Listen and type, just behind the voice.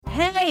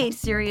Hey,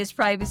 serious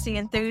privacy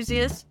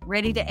enthusiasts,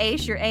 ready to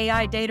ace your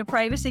AI data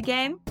privacy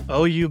game?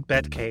 Oh, you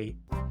bet, Kay.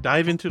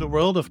 Dive into the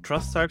world of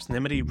TrustArc's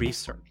Nimity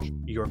Research,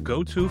 your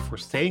go-to for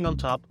staying on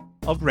top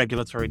of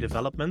regulatory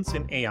developments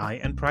in AI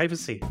and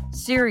privacy.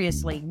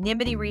 Seriously,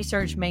 Nimity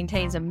Research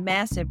maintains a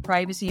massive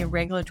privacy and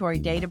regulatory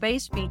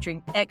database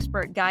featuring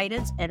expert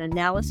guidance and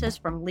analysis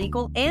from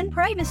legal and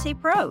privacy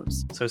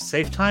pros. So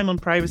save time on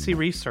privacy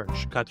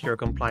research, cut your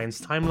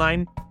compliance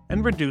timeline,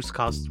 and reduce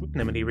costs with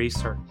Nimity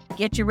Research.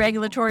 Get your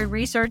regulatory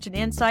research and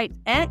insights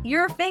at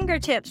your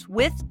fingertips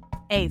with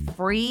a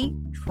free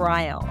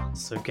trial.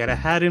 So get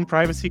ahead in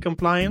privacy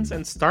compliance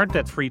and start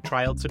that free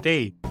trial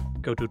today.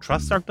 Go to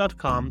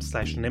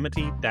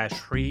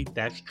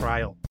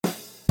trustarc.com/nimity-free-trial.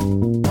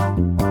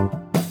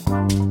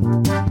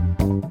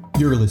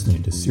 You're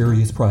listening to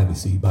Serious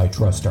Privacy by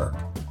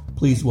TrustArc.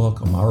 Please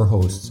welcome our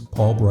hosts,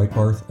 Paul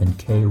Breitbarth and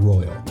Kay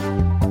Royal.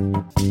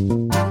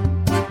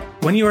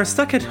 When you are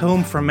stuck at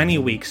home for many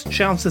weeks,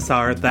 chances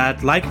are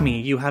that, like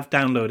me, you have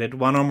downloaded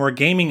one or more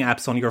gaming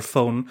apps on your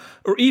phone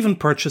or even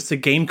purchased a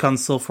game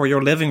console for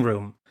your living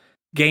room.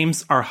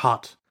 Games are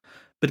hot.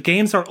 But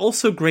games are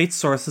also great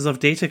sources of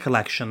data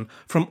collection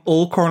from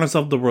all corners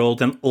of the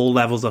world and all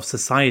levels of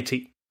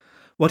society.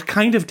 What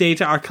kind of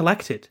data are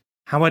collected?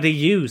 How are they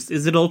used?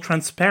 Is it all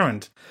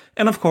transparent?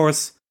 And of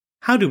course,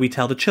 how do we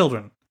tell the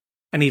children?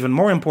 And even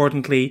more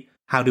importantly,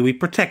 how do we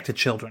protect the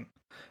children?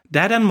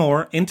 That and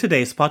more in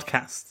today's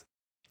podcast.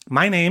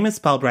 My name is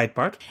Paul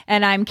Breitbarth.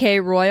 And I'm Kay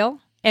Royal.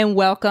 And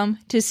welcome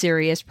to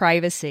Serious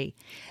Privacy.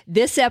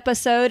 This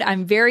episode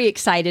I'm very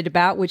excited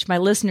about, which my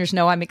listeners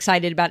know I'm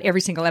excited about every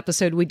single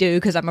episode we do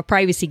because I'm a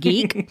privacy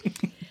geek.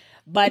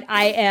 But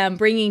I am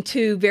bringing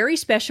two very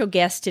special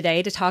guests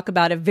today to talk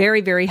about a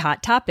very, very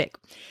hot topic.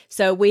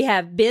 So we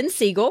have Ben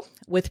Siegel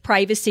with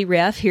Privacy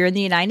Ref here in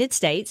the United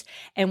States,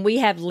 and we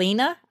have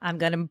Lena, I'm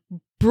going to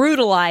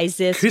brutalize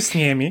this.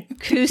 Kusniemi.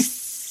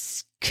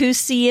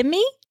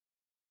 Kusiemi?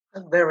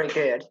 Very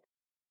good.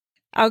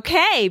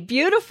 Okay,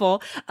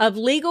 beautiful, of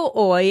Legal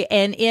Oi,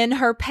 and in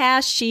her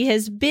past, she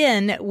has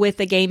been with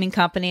a gaming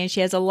company, and she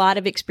has a lot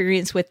of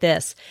experience with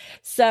this.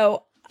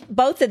 So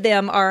both of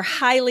them are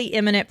highly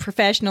eminent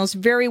professionals,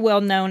 very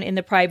well known in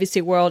the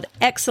privacy world,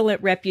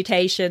 excellent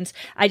reputations.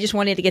 I just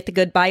wanted to get the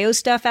good bio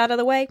stuff out of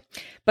the way,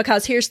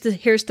 because here's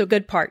the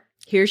good part.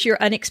 Here's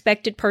your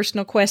unexpected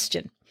personal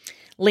question.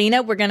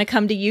 Lena, we're going to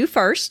come to you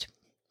first.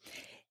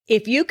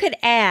 If you could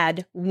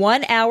add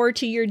 1 hour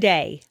to your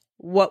day,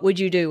 what would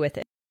you do with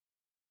it?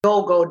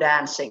 Go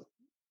dancing.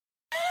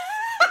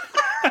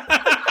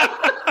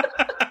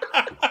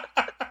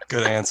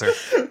 Good answer.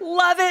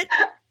 Love it.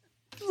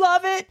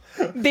 Love it.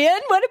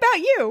 Ben, what about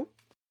you?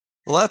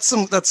 Well,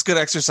 that's good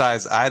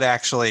exercise. I'd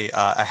actually,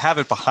 I have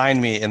it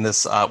behind me in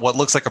this, what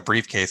looks like a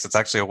briefcase. It's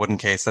actually a wooden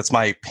case. That's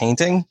my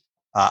painting.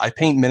 I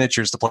paint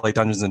miniatures to play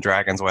Dungeons and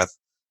Dragons with.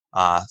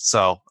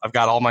 So I've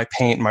got all my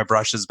paint and my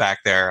brushes back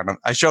there. And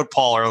I showed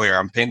Paul earlier,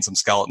 I'm painting some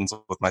skeletons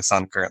with my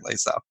son currently.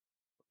 So,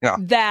 yeah.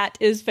 That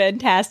is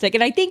fantastic.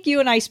 And I think you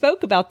and I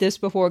spoke about this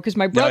before because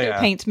my brother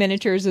paints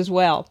miniatures as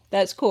well.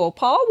 That's cool.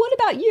 Paul, what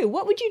about you?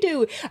 What would you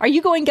do? Are you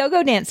going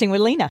go-go dancing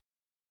with Lena?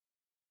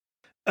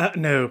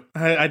 No,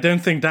 I don't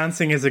think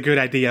dancing is a good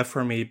idea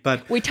for me.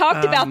 But we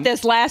talked about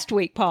this last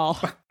week, Paul.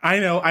 I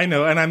know,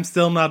 and I'm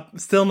still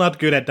not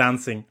good at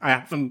dancing.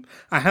 I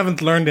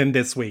haven't learned in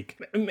this week.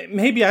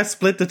 Maybe I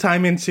split the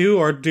time in two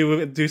or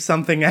do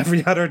something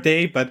every other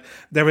day. But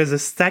there is a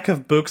stack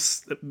of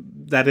books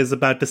that is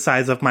about the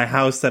size of my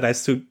house that I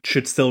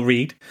should still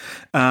read.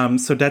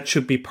 So that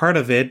should be part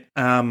of it.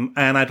 And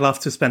I'd love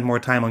to spend more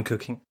time on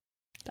cooking.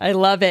 I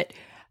love it.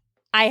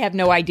 I have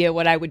no idea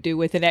what I would do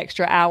with an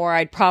extra hour.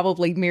 I'd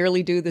probably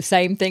merely do the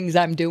same things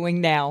I'm doing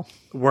now.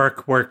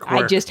 Work.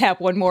 I just have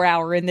 1 more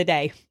hour in the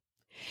day.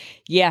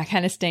 Yeah,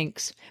 kind of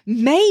stinks.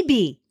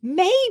 Maybe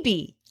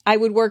I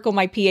would work on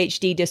my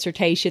PhD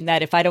dissertation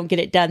that if I don't get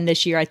it done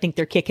this year, I think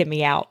they're kicking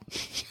me out.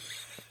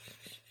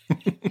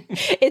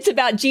 It's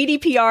about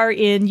GDPR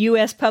in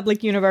U.S.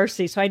 public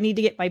universities, so I need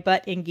to get my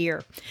butt in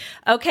gear.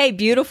 Okay,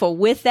 beautiful.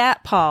 With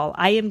that, Paul,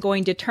 I am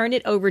going to turn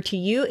it over to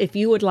you if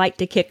you would like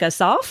to kick us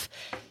off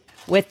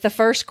with the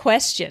first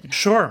question.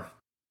 Sure.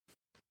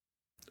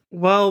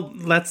 Well,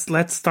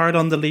 let's start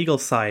on the legal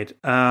side,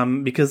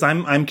 because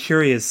I'm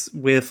curious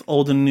with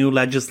all the new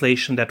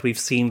legislation that we've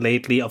seen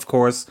lately. Of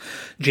course,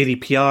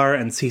 GDPR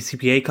and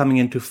CCPA coming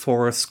into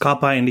force,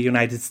 COPPA in the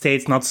United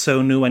States, not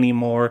so new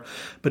anymore.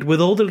 But with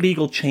all the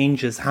legal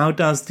changes, how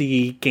does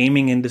the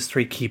gaming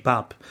industry keep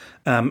up?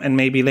 And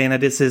maybe, Lena,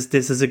 this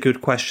is a good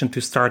question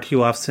to start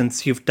you off,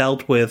 since you've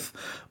dealt with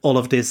all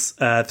of this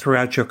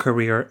throughout your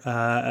career,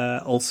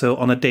 also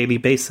on a daily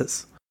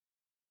basis.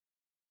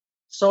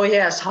 So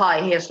yes, hi,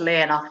 here's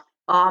Lena.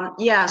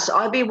 Yes,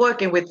 I've been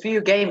working with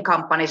few game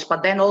companies,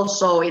 but then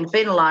also in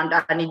Finland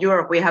and in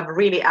Europe, we have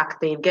really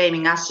active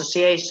gaming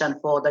association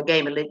for the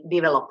game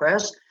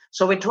developers.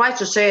 So we try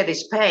to share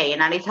this pain,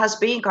 and it has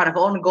been kind of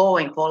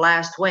ongoing for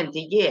last 20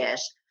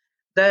 years.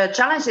 The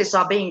challenges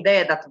are being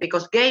there that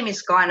because game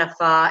is kind of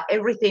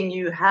everything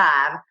you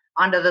have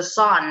under the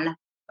sun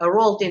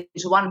rolled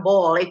into one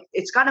ball.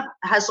 It's kind of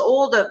has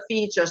all the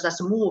features that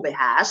a movie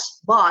has,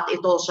 but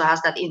it also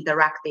has that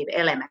interactive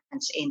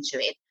elements into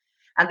it.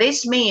 And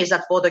this means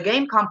that for the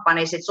game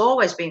companies, it's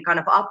always been kind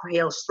of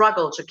uphill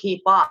struggle to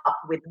keep up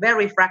with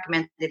very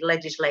fragmented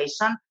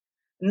legislation,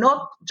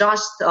 not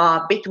just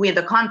between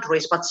the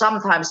countries, but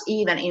sometimes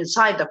even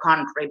inside the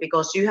country,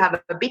 because you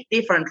have a bit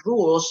different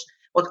rules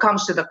when it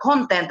comes to the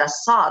content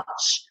as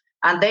such.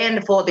 And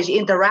then for these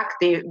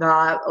interactive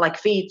like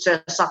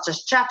features such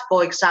as chat,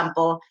 for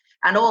example,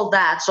 and all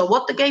that. So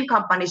what the game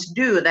companies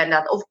do then,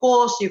 that of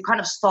course you kind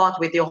of start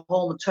with your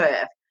home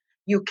turf.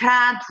 You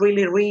can't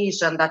really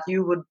reason that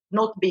you would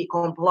not be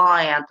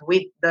compliant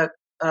with the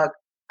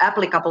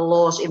applicable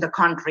laws in the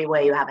country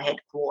where you have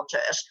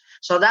headquarters.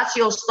 So that's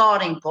your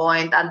starting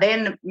point. And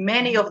then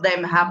many of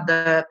them have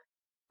the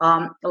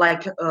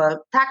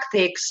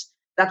tactics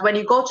that when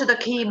you go to the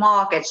key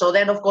market, so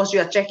then of course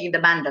you are checking the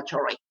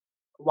mandatory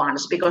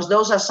ones, because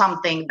those are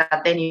something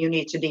that then you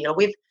need to deal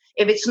with.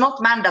 If it's not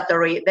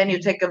mandatory, then you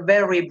take a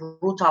very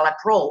brutal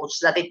approach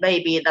that it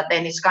may be that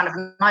then it's kind of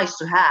nice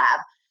to have.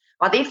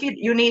 But if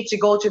you need to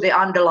go to the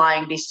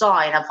underlying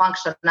design and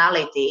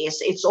functionalities,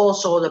 it's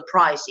also the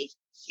price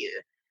issue.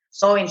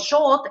 So in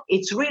short,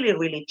 it's really,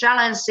 really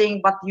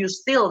challenging, but you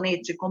still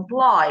need to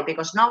comply,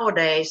 because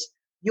nowadays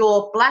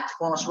your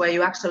platforms where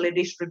you're actually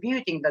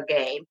distributing the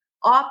game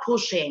are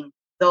pushing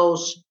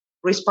those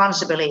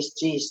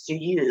responsibilities to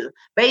you.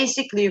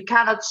 Basically, you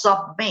cannot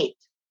submit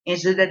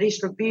into the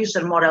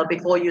distribution model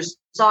before you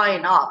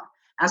sign up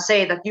and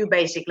say that you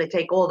basically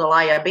take all the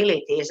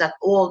liabilities, that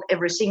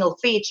every single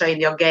feature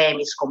in your game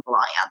is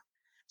compliant.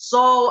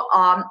 So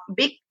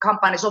big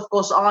companies, of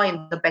course, are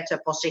in the better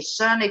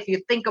position. If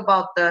you think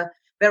about the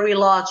very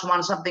large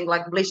ones, something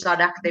like Blizzard,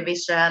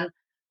 Activision,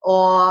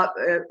 or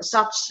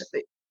such,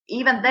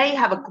 even they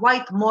have a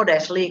quite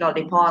modest legal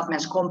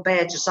departments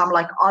compared to some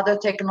like other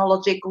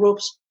technology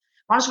groups.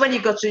 Once when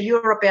you go to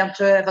European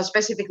turf, and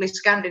specifically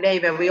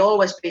Scandinavia, we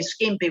always be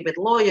skimpy with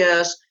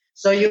lawyers.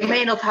 So you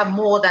may not have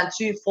more than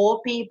 2-4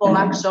 people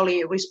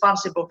actually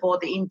responsible for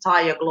the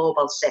entire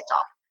global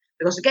setup.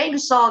 Because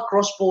games are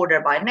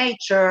cross-border by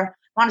nature.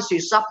 Once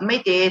you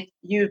submit it,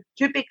 you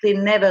typically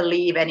never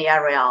leave any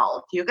area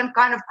out. You can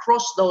kind of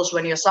cross those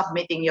when you're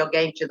submitting your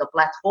game to the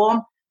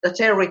platform, the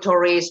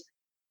territories,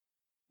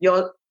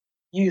 your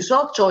user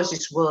of choice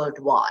is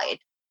worldwide.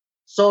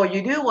 So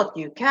you do what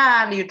you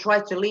can, you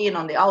try to lean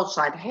on the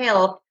outside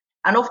help.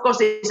 And of course,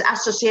 these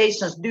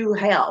associations do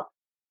help,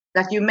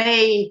 that you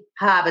may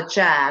have a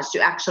chance to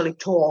actually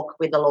talk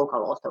with the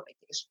local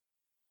authorities.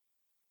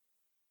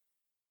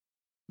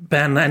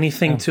 Ben,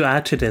 anything to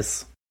add to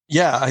this?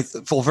 Yeah,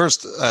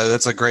 first,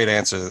 that's a great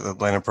answer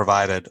that Lena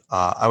provided.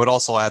 I would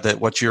also add that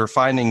what you're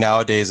finding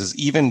nowadays is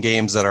even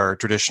games that are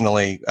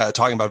traditionally,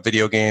 talking about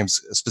video games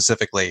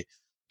specifically,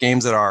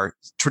 games that are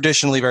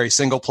traditionally very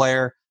single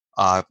player,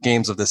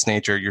 games of this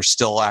nature, you're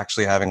still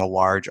actually having a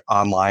large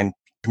online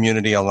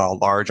community, a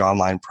large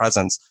online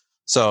presence.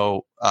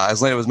 So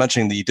as Lena was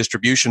mentioning, the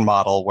distribution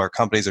model where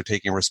companies are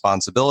taking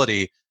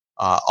responsibility,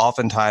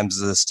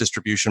 oftentimes this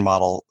distribution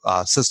model,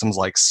 systems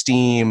like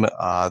Steam,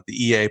 the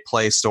EA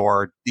Play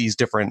Store, these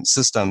different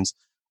systems,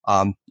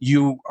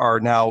 you are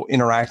now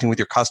interacting with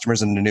your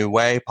customers in a new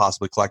way,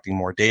 possibly collecting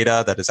more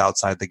data that is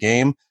outside the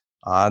game.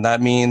 And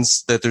that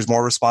means that there's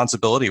more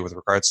responsibility with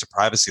regards to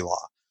privacy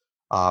law.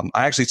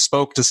 I actually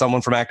spoke to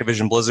someone from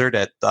Activision Blizzard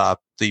at the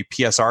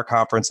PSR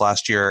conference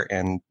last year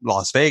in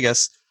Las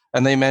Vegas,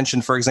 and they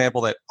mentioned, for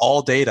example, that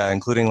all data,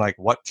 including like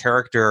what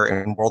character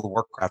in World of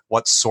Warcraft,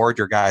 what sword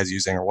your guy is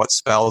using or what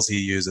spells he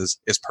uses,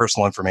 is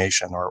personal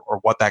information, or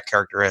what that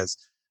character is.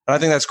 And I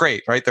think that's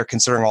great, right? They're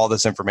considering all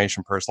this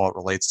information personal. It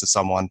relates to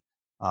someone.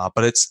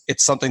 But it's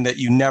something that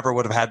you never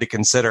would have had to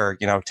consider,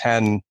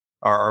 10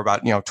 or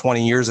about,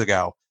 20 years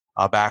ago,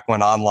 back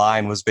when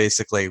online was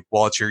basically,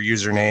 well, it's your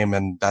username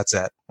and that's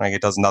it. Like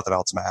it does, nothing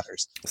else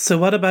matters. So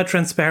what about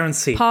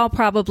transparency? Paul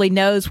probably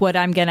knows what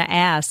I'm going to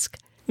ask.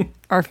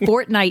 Are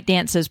Fortnite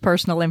dances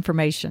personal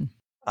information?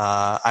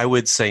 I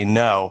would say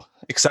no,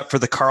 except for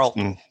the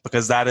Carlton,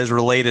 because that is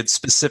related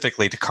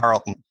specifically to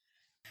Carlton.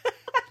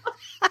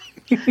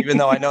 Even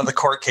though I know the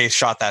court case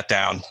shot that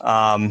down,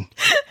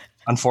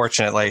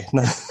 unfortunately.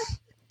 This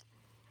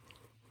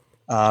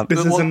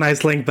is a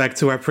nice link back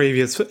to our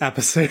previous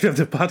episode of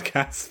the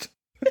podcast.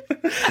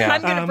 Yeah.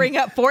 I'm going to bring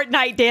up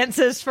Fortnite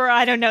dances for,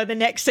 the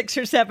next 6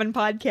 or 7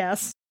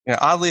 podcasts. Yeah,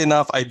 oddly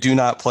enough, I do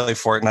not play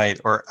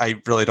Fortnite, or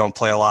I really don't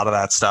play a lot of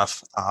that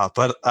stuff.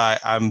 But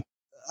I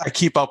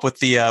keep up with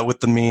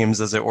the memes,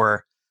 as it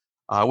were.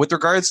 With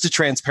regards to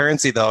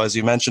transparency, though, as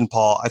you mentioned,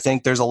 Paul, I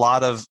think there's a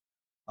lot of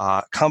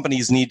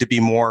companies need to be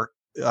more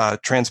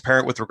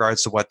transparent with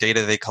regards to what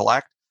data they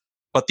collect.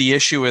 But the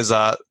issue is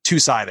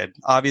two-sided.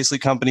 Obviously,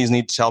 companies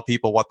need to tell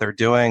people what they're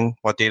doing,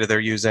 what data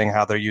they're using,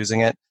 how they're using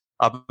it.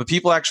 But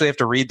people actually have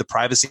to read the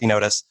privacy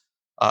notice.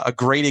 A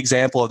great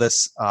example of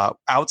this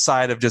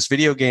outside of just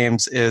video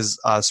games is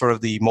sort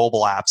of the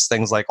mobile apps,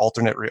 things like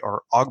alternate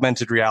or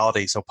augmented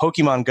reality. So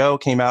Pokemon Go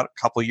came out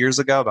a couple of years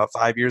ago, about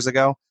 5 years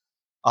ago.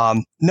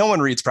 No one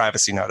reads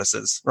privacy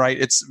notices, right?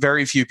 It's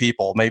very few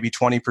people, maybe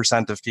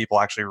 20% of people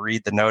actually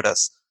read the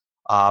notice.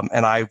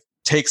 And I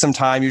take some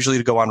time usually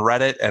to go on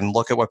Reddit and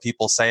look at what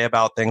people say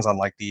about things on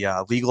like the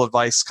legal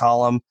advice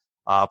column.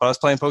 But I was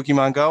playing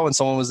Pokemon Go and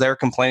someone was there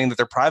complaining that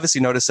their privacy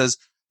notice says,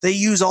 they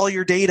use all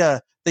your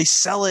data, they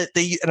sell it.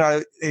 And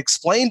I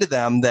explained to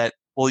them that,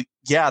 well,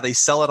 yeah, they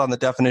sell it on the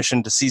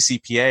definition to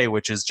CCPA,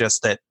 which is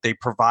just that they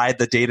provide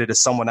the data to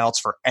someone else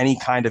for any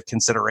kind of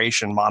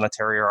consideration,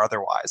 monetary or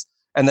otherwise.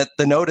 And that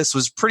the notice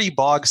was pretty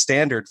bog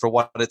standard for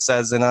what it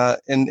says in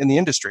the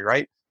industry,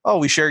 right? Oh,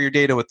 we share your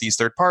data with these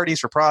third parties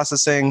for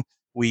processing.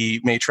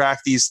 We may track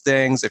these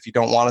things. If you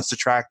don't want us to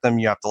track them,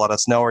 you have to let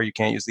us know or you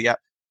can't use the app.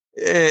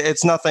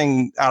 It's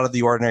nothing out of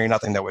the ordinary,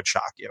 nothing that would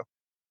shock you.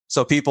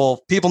 So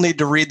people need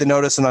to read the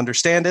notice and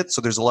understand it. So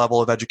there's a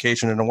level of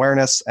education and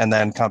awareness, and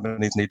then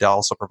companies need to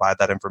also provide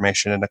that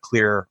information in a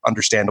clear,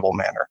 understandable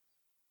manner.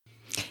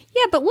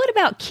 Yeah, but what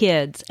about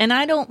kids? And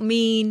I don't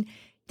mean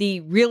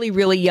the really,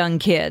 really young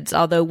kids,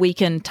 although we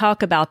can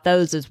talk about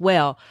those as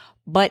well.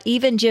 But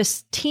even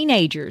just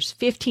teenagers,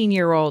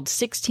 15-year-olds,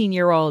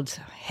 16-year-olds,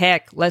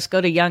 heck, let's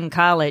go to young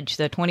college,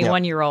 the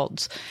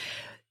 21-year-olds.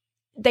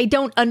 They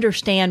don't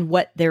understand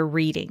what they're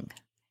reading.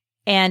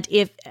 And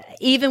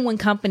even when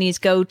companies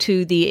go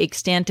to the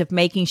extent of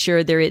making sure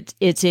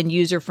it's in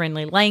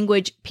user-friendly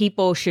language,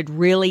 people should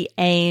really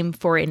aim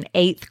for an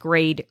 8th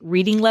grade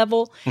reading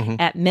level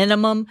at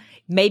minimum,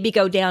 maybe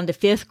go down to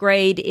 5th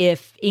grade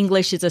if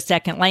English is a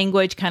second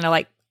language, kind of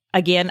like,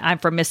 again, I'm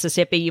from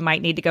Mississippi, you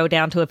might need to go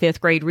down to a 5th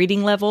grade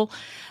reading level.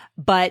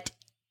 But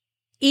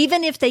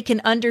even if they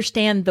can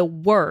understand the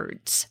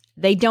words,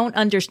 they don't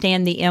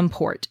understand the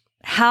import.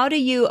 How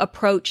do you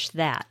approach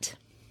that?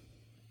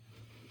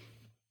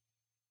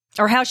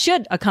 Or how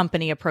should a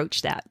company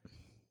approach that?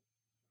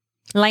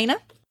 Lena?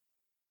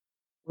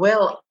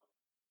 Well,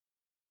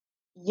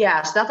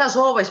 yes, that has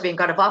always been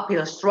kind of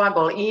uphill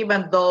struggle,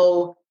 even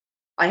though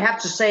I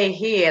have to say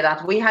here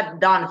that we had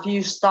done a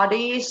few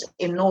studies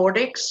in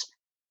Nordics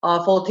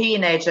for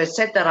teenagers,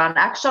 etc. And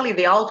actually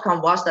the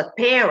outcome was that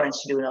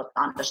parents do not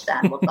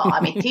understand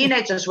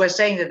teenagers were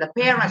saying that the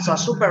parents are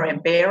super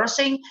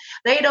embarrassing.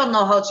 They don't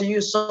know how to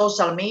use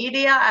social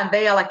media and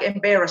they are like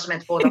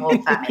embarrassment for the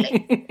whole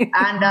family.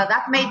 And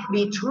that may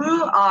be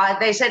true.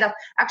 They say that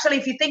actually,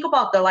 if you think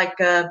about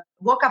the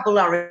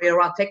vocabulary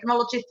around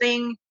technology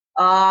thing,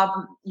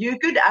 you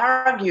could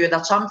argue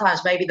that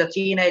sometimes maybe the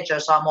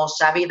teenagers are more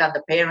savvy than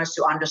the parents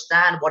to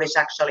understand what is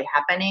actually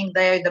happening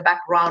there in the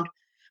background.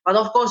 But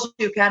of course,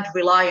 you can't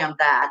rely on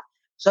that.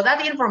 So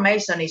that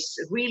information is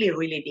really,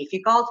 really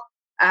difficult.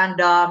 And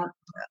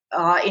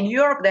in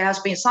Europe, there has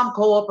been some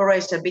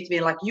cooperation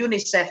between like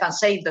UNICEF and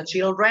Save the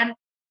Children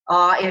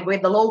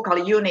with the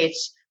local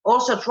units,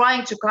 also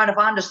trying to kind of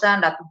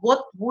understand that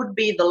what would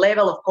be the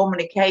level of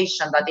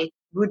communication that it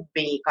would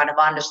be kind of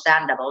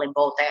understandable in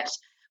both ends.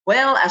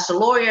 Well, as a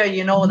lawyer,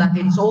 you know that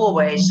it's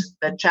always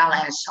the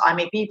challenge.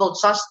 People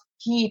just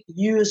keep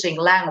using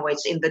language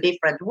in the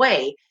different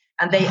way.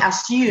 And they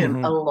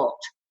assume a lot.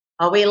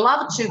 We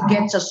love to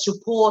get a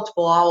support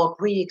for our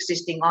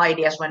pre-existing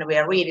ideas when we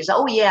are reading. So,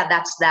 oh, yeah,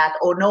 that's that.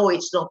 Or no,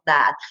 it's not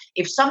that.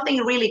 If something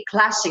really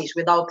clashes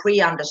with our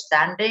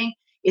pre-understanding,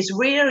 it's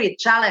really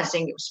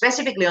challenging,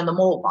 specifically on the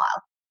mobile.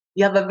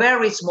 You have a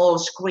very small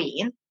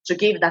screen to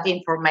give that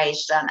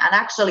information and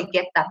actually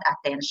get that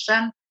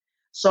attention.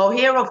 So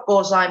here, of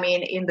course,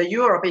 in the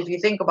Europe, if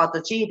you think about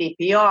the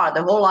GDPR,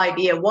 the whole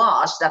idea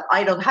was that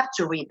I don't have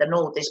to read the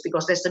notice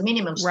because there's a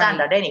minimum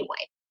standard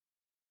anyway.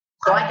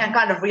 So I can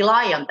kind of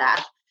rely on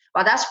that.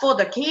 But as for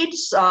the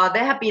kids,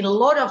 there have been a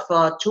lot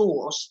of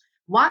tools.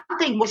 One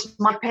thing was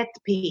my pet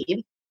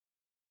peeve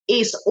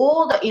is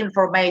all the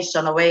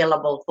information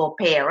available for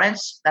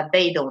parents that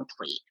they don't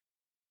read.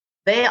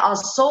 There are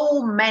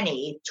so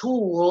many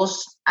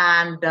tools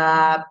and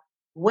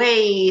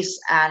ways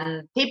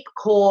and tip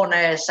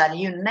corners and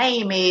you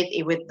name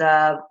it with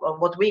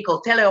what we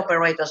call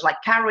teleoperators like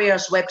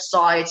carriers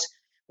websites,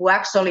 who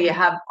actually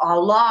have a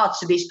large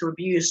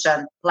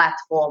distribution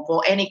platform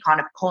for any kind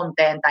of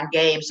content and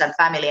games and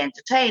family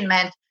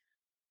entertainment.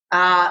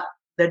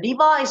 The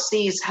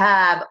devices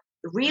have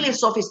really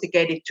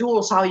sophisticated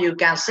tools how you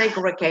can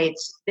segregate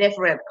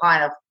different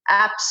kind of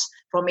apps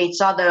from each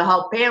other,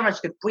 how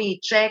parents could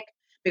pre-check,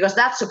 because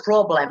that's a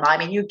problem.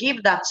 You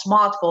give that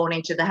smartphone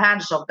into the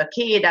hands of the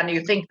kid and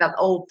you think that,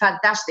 oh,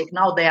 fantastic,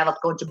 now they are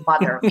not going to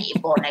bother me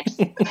for next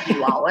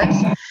few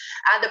hours.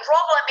 And the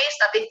problem is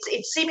that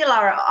it's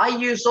similar. I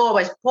use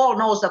always, Paul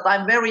knows that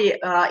I'm very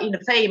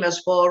famous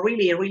for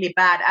really, really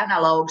bad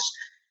analogs.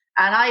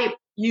 And I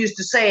used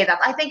to say that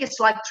I think it's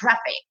like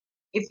traffic.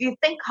 If you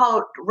think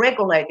how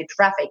regulated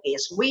traffic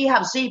is, we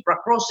have zebra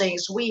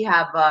crossings, we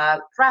have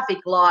traffic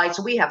lights,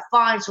 we have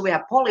fines, we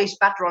have police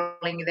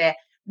patrolling there.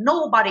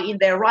 Nobody in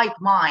their right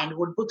mind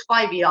would put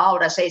 5 years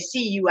out and say,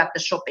 see you at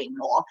the shopping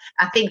mall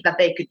and think that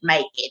they could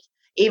make it,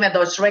 even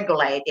though it's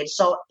regulated.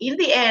 So in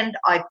the end,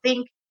 I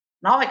think,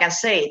 now I can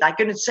say it. I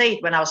couldn't say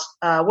it when I was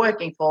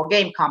working for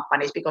game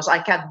companies because I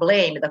can't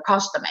blame the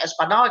customers.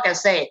 But now I can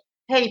say,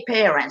 hey,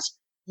 parents,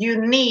 you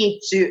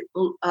need to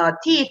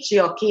teach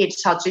your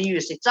kids how to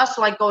use it, just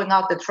like going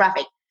out the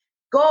traffic.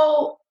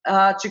 Go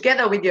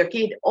together with your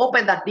kid,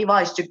 open that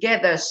device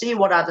together, see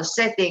what are the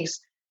settings,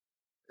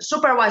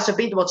 supervise a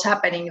bit what's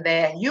happening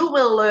there. You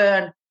will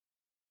learn,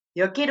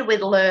 your kid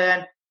will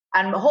learn,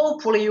 and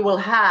hopefully you will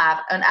have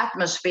an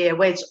atmosphere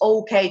where it's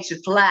okay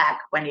to flag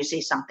when you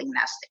see something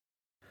nasty.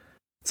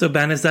 So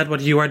Ben, is that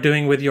what you are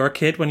doing with your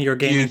kid when you're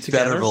gaming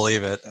together? You better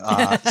believe it.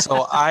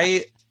 So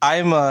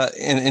I'm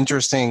in an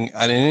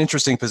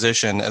interesting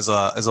position as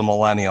a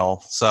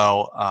millennial.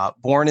 So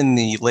born in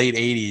the late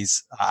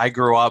 80s, I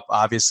grew up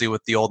obviously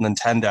with the old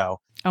Nintendo.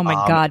 Oh my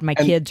God, my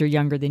kids are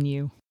younger than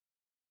you.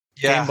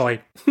 Game Yeah.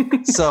 Boy.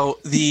 So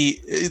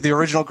the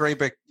original gray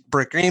brick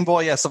Game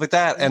Boy, yeah, stuff like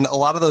that. And a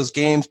lot of those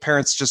games,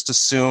 parents just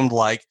assumed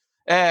like,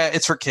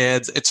 it's for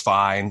kids, it's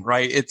fine,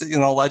 right? It's,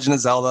 Legend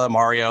of Zelda,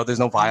 Mario, there's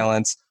no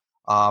violence.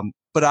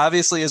 But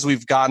obviously, as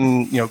we've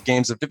gotten,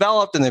 games have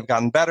developed and they've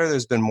gotten better,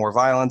 there's been more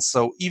violence.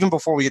 So even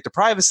before we get to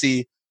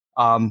privacy,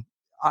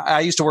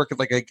 I used to work at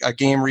like a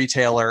game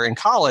retailer in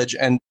college,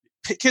 and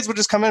kids would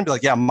just come in and be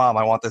like, yeah, Mom,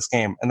 I want this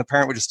game. And the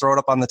parent would just throw it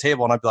up on the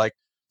table, and I'd be like,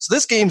 so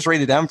this game's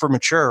rated M for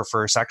mature,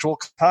 for sexual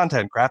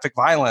content, graphic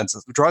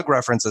violence, drug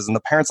references. And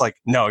the parent's like,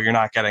 no, you're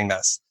not getting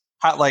this.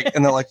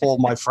 And they're like, well,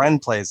 my friend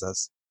plays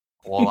this.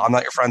 Well, I'm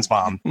not your friend's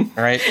mom,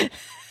 right?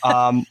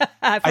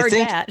 I've heard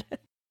that.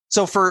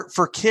 So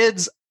for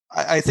kids,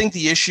 I think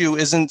the issue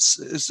isn't,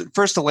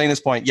 first to Lena's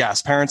point,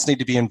 yes, parents need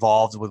to be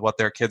involved with what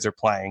their kids are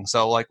playing.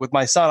 So like with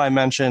my son, I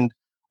mentioned,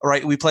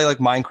 right, we play like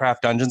Minecraft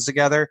Dungeons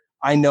together.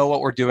 I know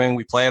what we're doing.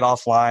 We play it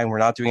offline. We're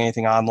not doing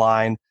anything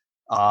online.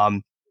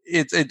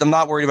 I'm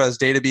not worried about his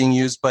data being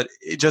used, but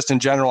just in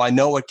general, I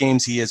know what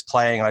games he is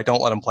playing, and I don't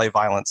let him play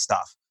violent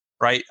stuff,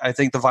 right? I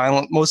think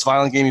the most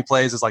violent game he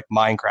plays is like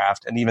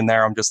Minecraft. And even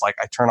there, I'm just like,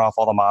 I turn off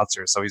all the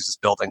monsters, so he's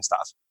just building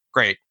stuff.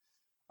 Great.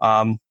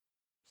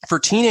 For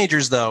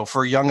teenagers, though,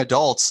 for young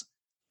adults,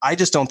 I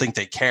just don't think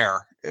they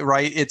care,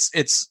 right?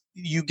 It's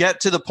you get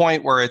to the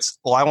point where it's,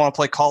 well, I want to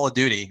play Call of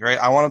Duty, right?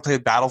 I want to play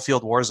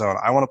Battlefield Warzone.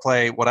 I want to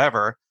play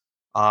whatever.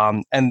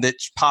 And it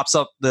pops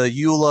up the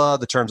EULA,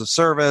 the terms of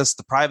service,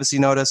 the privacy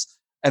notice,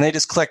 and they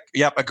just click,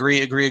 yep,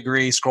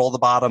 agree, scroll to the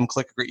bottom,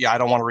 click, agree, yeah, I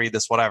don't want to read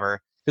this, whatever.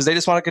 Because they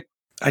just want to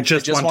I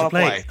just want to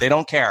play. They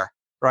don't care,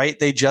 right?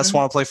 They just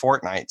want to play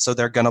Fortnite, so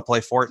they're going to play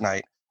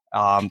Fortnite.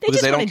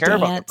 Because they don't care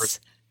about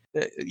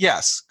the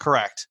yes,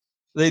 correct.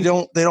 They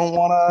don't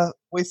want to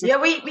waste.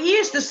 Yeah, we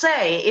used to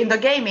say in the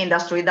game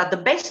industry that the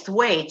best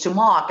way to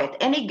market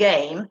any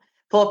game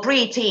for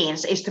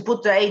preteens is to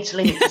put the age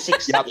limit to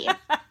 16. Yep.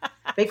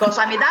 Because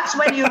that's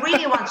when you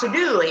really want to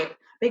do it.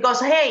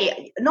 Because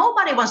hey,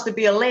 nobody wants to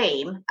be a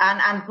lame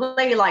and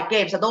play like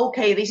games that,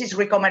 okay, this is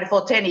recommended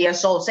for 10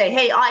 years old. Say,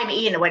 hey, I'm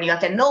in when you're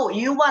 10. No,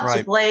 you want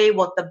to play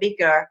what the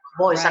bigger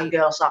boys and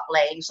girls are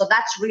playing. So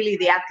that's really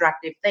the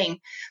attractive thing.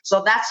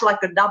 So that's like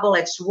a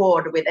double-edged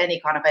sword with any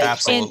kind of age.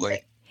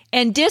 Absolutely.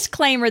 And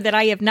disclaimer that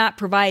I have not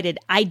provided,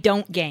 I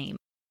don't game.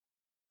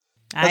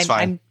 That's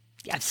fine.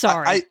 I'm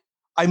sorry.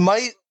 I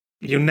might.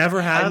 You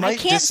never have? I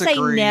can't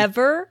disagree. say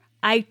never.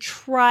 I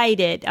tried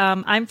it.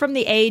 I'm from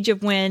the age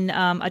of when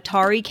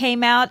Atari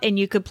came out and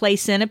you could play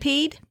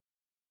Centipede.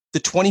 The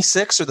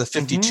 26 or the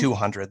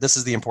 5200? This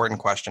is the important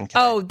question.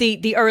 Oh,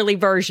 the early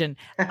version.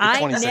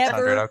 I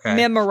never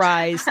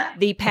memorized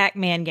the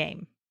Pac-Man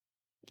game.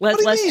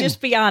 Let's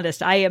just be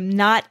honest. I am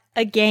not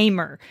a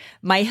gamer.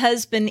 My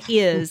husband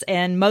is,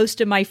 and most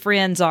of my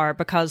friends are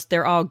because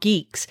they're all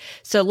geeks.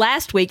 So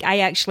last week, I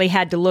actually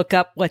had to look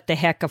up what the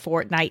heck a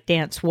Fortnite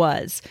dance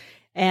was.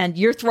 And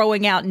you're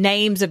throwing out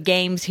names of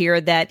games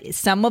here that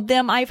some of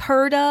them I've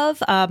heard of.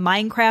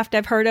 Minecraft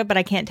I've heard of, but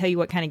I can't tell you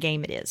what kind of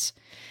game it is.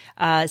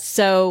 And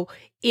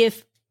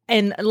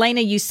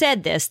Lena, you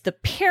said this, the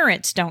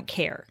parents don't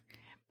care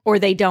or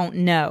they don't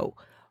know.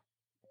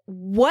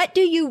 What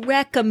do you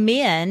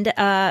recommend?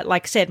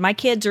 Like I said, my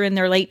kids are in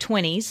their late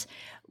 20s.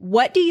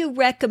 What do you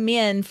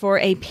recommend for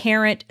a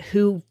parent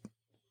who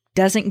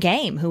doesn't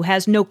game, who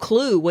has no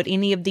clue what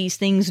any of these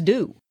things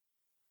do?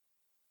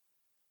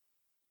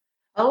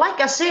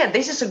 Like I said,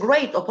 this is a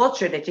great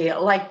opportunity,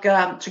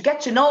 to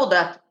get to know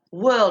that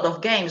world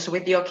of games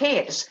with your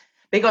kids,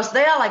 because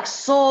there are like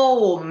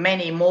so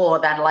many more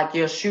than like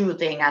your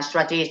shooting and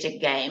strategic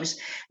games.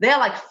 They're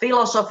like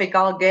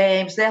philosophical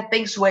games. There are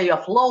things where you're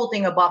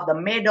floating above the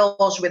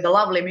meadows with the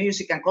lovely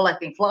music and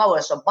collecting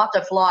flowers or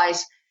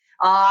butterflies.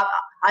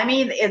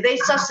 They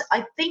just,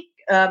 I think,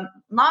 now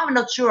I'm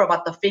not sure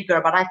about the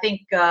figure, but I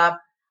think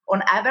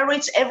on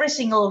average, every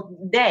single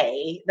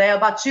day, there are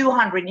about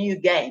 200 new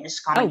games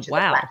coming to the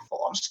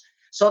platforms.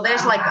 So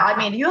there's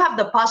you have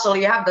the puzzle,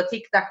 you have the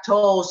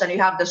tic-tac-toes, and you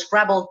have the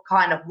Scrabble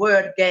kind of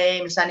word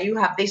games, and you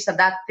have this and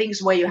that,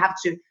 things where you have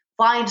to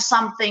find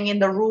something in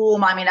the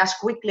room, as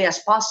quickly as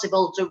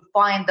possible to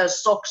find the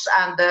socks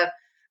and the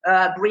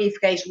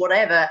briefcase,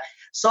 whatever.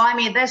 So,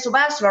 there's a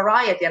vast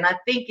variety, and I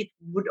think it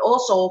would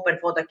also open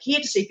for the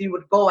kids if you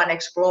would go and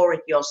explore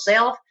it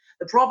yourself.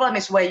 The problem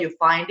is where you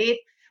find it.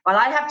 But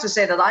I have to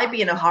say that I've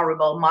been a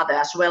horrible mother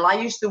as well. I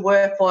used to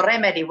work for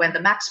Remedy when the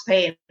Max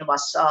Payne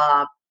was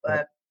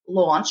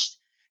launched.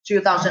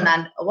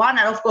 2001.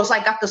 And of course,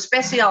 I got the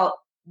special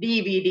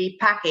DVD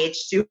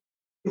package to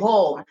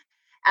home.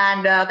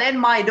 And then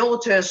my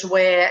daughters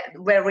were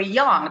very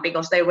young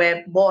because they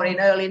were born in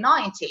early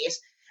 90s.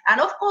 And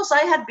of course,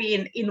 I had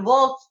been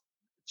involved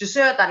to a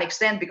certain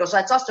extent because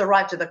I just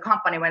arrived to the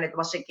company when it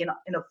was in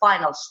a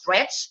final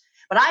stretch.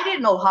 But I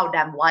didn't know how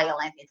damn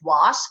violent it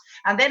was.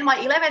 And then my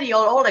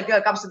 11-year-old older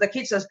girl comes to the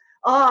kids and says,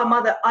 "Oh,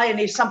 mother, I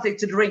need something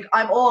to drink.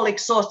 I'm all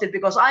exhausted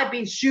because I've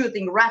been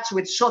shooting rats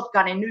with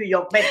shotgun in New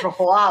York Metro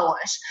for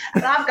hours."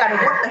 And I'm kind of,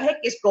 what the heck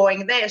is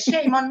going there?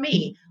 Shame on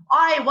me.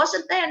 I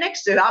wasn't there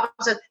next to her. I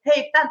was like,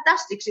 "Hey,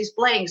 Fantastics is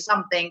playing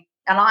something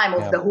and I'm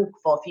off the hook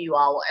for a few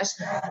hours."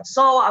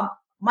 So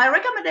my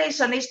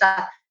recommendation is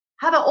that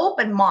have an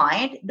open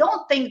mind.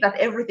 Don't think that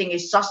everything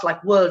is just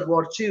like World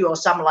War II or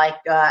some like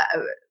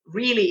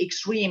really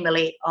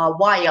extremely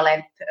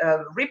violent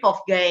rip-off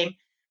game.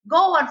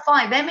 Go and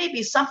find, there may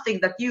be something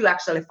that you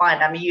actually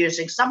find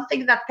amusing,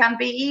 something that can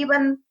be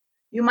even,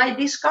 you might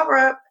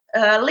discover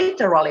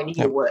literally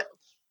new worlds.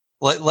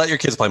 Let your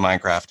kids play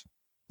Minecraft.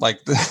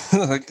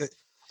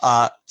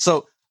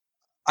 So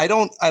I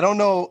don't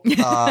know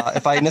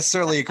if I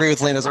necessarily agree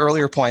with Lena's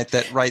earlier point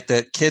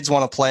that kids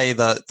want to play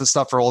the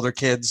stuff for older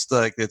kids,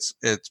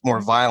 it's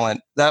more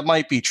violent. That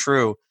might be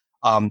true.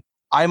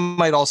 I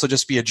might also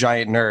just be a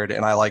giant nerd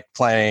and I like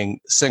playing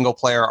single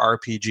player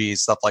RPGs,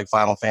 stuff like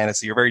Final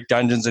Fantasy or very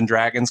Dungeons and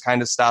Dragons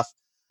kind of stuff.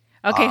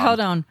 Okay, hold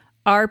on.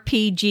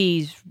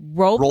 RPGs,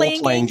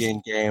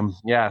 role-playing game.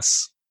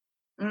 Yes.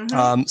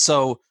 Mm-hmm.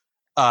 So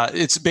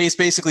it's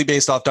basically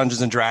based off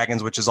Dungeons and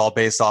Dragons, which is all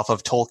based off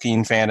of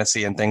Tolkien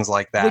fantasy and things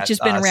like that. Which has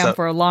been around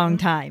for a long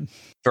time.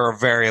 For a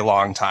very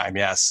long time,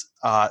 yes.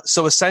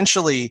 So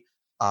essentially,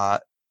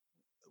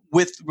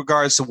 with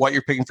regards to what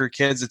you're picking for your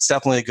kids, it's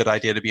definitely a good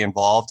idea to be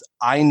involved.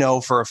 I know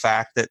for a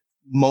fact that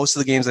most of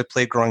the games I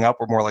played growing up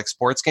were more like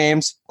sports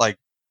games. Like,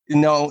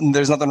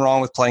 there's nothing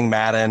wrong with playing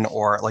Madden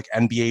or like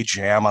NBA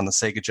Jam on the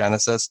Sega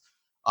Genesis.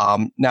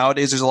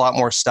 Nowadays, there's a lot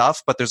more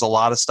stuff, but there's a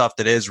lot of stuff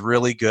that is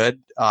really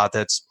good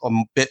that's a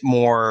bit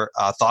more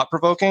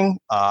thought-provoking.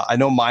 I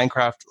know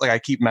Minecraft, like I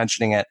keep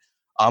mentioning it,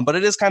 but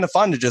it is kind of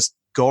fun to just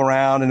go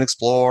around and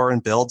explore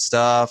and build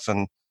stuff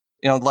and,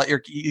 let your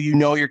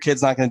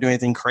kid's not going to do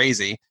anything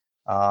crazy.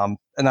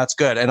 And that's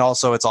good. And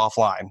also it's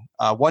offline.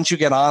 Once you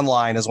get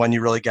online is when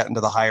you really get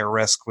into the higher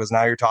risk, because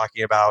now you're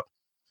talking about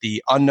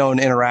the unknown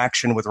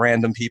interaction with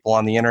random people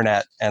on the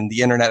internet. And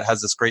the internet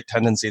has this great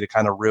tendency to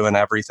kind of ruin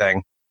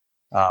everything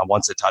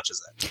once it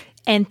touches it.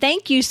 And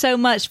thank you so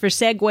much for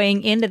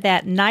segueing into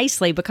that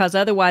nicely, because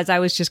otherwise I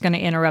was just going to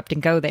interrupt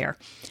and go there.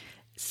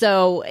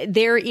 So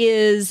there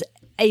is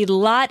a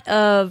lot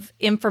of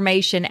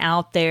information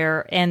out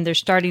there, and there's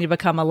starting to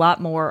become a lot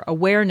more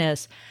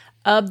awareness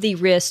of the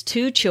risk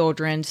to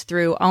children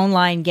through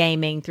online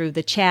gaming, through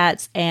the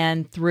chats,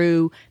 and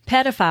through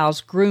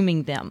pedophiles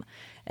grooming them.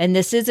 And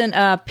this isn't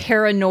a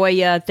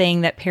paranoia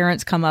thing that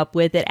parents come up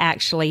with. It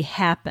actually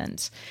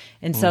happens.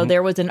 And so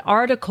there was an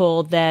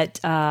article that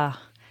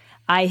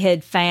I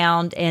had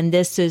found, and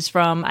this is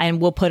from,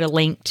 and we'll put a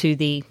link to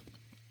the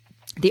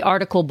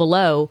article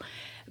below.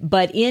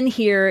 But in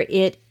here,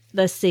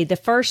 let's see, the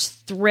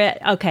first threat,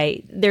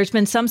 okay, there's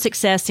been some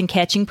success in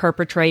catching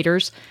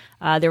perpetrators.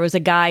 There was a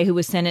guy who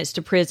was sentenced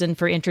to prison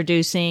for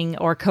introducing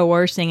or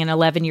coercing an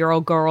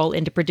 11-year-old girl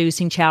into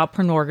producing child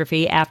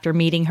pornography after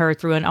meeting her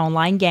through an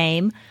online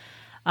game.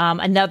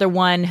 Another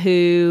one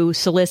who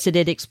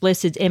solicited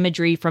explicit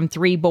imagery from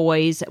 3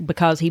 boys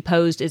because he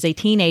posed as a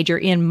teenager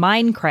in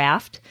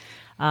Minecraft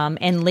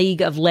and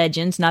League of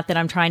Legends. Not that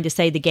I'm trying to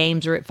say the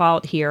games are at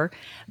fault here,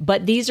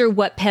 but these are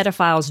what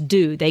pedophiles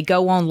do. They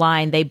go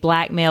online, they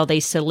blackmail, they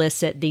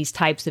solicit these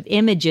types of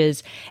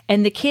images,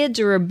 and the kids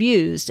are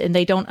abused, and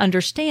they don't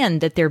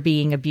understand that they're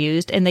being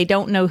abused, and they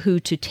don't know who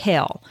to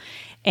tell.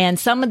 And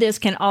some of this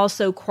can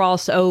also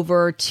cross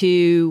over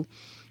to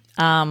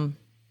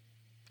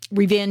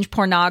revenge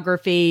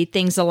pornography,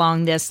 things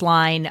along this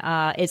line.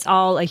 It's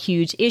all a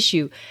huge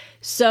issue.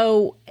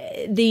 So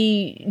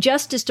the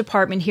Justice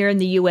Department here in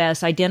the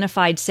U.S.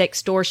 identified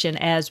sextortion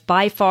as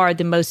by far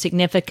the most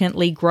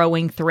significantly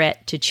growing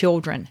threat to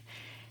children.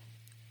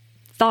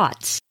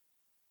 Thoughts?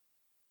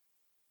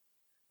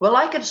 Well,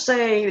 I could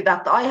say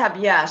that I have,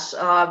 yes.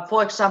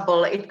 For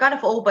example, it kind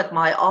of opened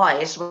my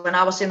eyes when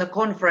I was in a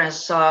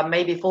conference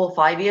maybe 4 or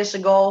 5 years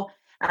ago,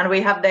 and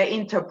we have the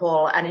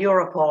Interpol and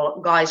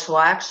Europol guys who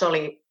are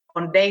actually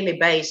on daily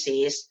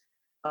basis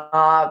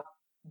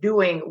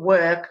doing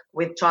work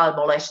with child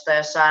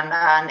molesters,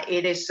 and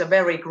it is a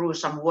very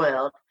gruesome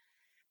world.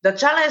 The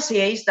challenge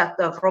here is that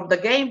from the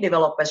game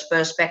developer's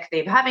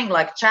perspective, having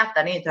like chat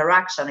and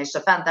interaction is a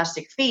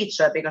fantastic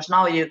feature, because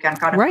now you can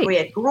kind of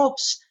create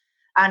groups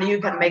and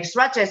you can make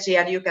strategy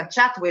and you can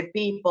chat with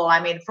people. I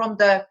mean, from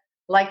the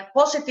like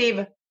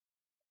positive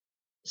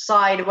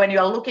side, when you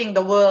are looking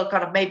the world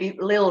kind of maybe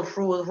little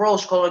through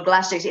rose-colored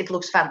glasses, it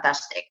looks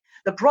fantastic.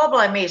 The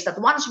problem is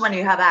that once when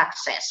you have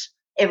access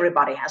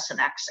everybody has an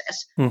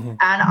access. And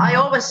I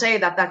always say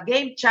that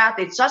game chat,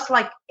 it's just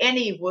like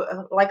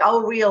like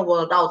our real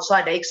world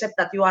outside, except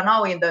that you are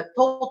now in the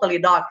totally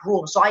dark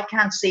room, so I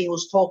can't see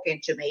who's talking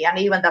to me, and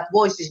even that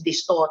voice is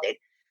distorted,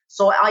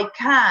 so I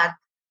can't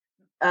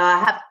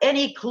have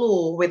any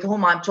clue with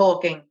whom I'm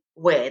talking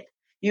with.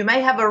 You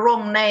may have a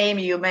wrong name,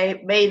 you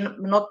may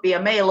not be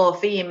a male or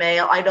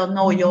female, I don't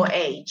know your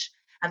age.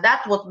 And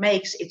that's what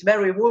makes it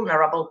very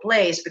vulnerable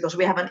place, because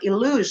we have an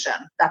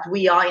illusion that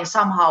we are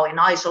somehow in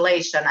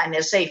isolation and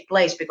a safe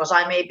place, because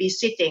I may be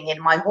sitting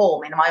in my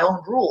home, in my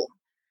own room,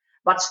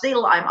 but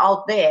still I'm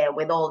out there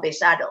with all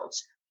these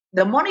adults.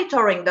 The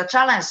monitoring, the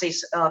challenge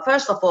is,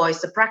 first of all,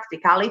 is the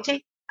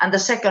practicality, and the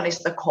second is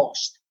the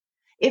cost.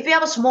 If you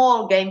have a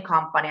small game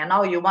company and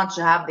now you want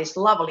to have this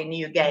lovely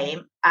new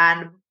game,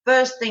 and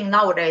first thing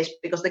nowadays,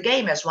 because the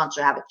gamers want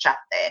to have a chat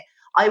there,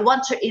 I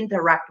want to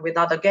interact with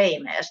other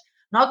gamers.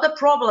 Now the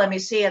problem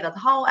is here that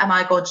how am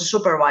I going to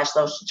supervise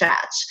those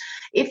chats?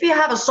 If you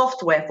have a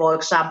software, for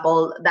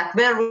example, that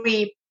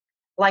very,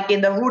 like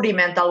in the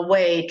rudimental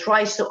way,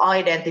 tries to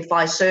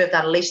identify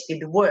certain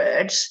listed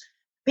words,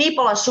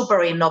 people are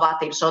super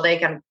innovative, so they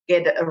can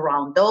get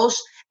around those.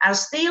 And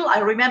still, I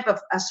remember,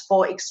 as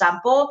for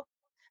example,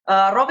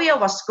 Rovio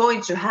was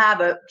going to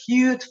have a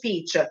cute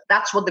feature.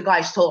 That's what the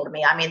guys told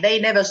me. I mean, they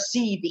never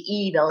see the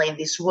evil in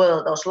this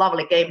world, those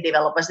lovely game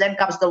developers. Then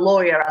comes the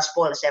lawyer and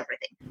spoils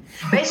everything.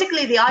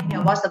 Basically, the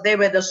idea was that they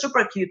were the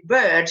super cute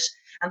birds,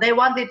 and they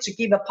wanted to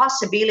give a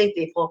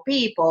possibility for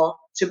people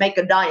to make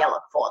a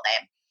dialogue for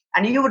them.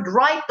 And you would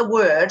write the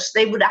words,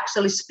 they would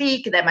actually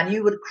speak them, and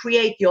you would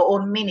create your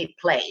own mini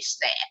plays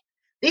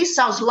there. This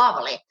sounds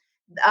lovely.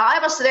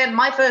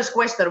 My first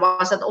question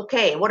was that,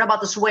 okay, what about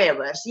the swear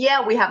words?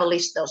 Yeah, we have a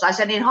list of those. I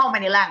said, in how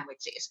many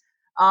languages?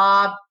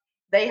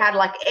 They had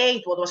like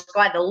 8, what was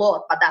quite a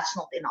lot, but that's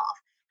not enough.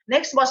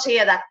 Next was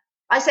here that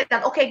I said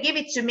that, okay, give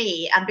it to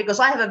me. And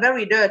because I have a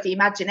very dirty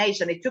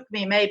imagination, it took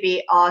me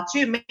maybe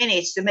 2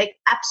 minutes to make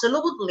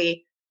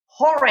absolutely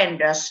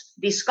horrendous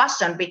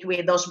discussion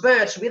between those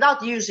birds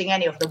without using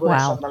any of the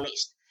words on the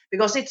list.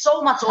 Because it's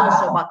so much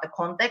also about the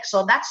context,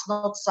 so that's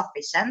not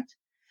sufficient.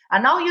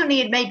 And now you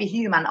need maybe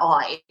human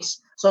eyes.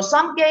 So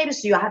some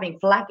games you're having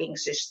flagging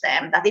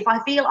system that if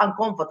I feel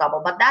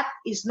uncomfortable, but that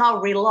is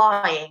now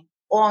relying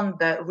on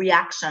the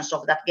reactions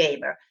of that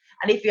gamer.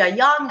 And if you are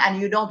young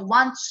and you don't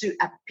want to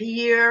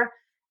appear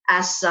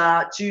as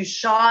too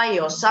shy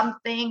or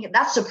something,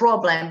 that's a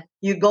problem.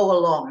 You go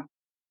along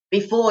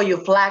before you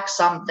flag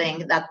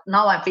something that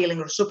now I'm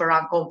feeling super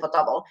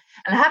uncomfortable.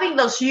 And having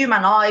those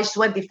human eyes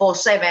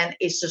 24/7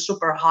 is a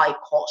super high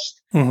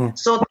cost.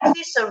 So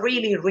this is a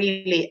really,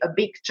 really a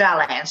big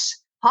challenge,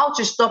 how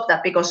to stop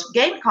that, because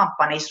game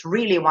companies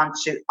really want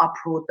to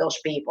uproot those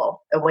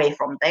people away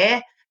from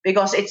there,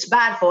 because it's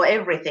bad for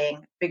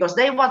everything, because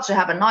they want to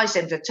have a nice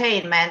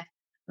entertainment,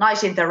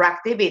 nice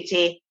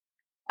interactivity.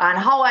 And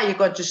how are you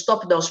going to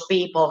stop those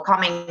people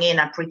coming in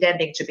and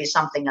pretending to be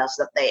something else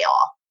that they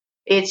are?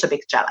 It's a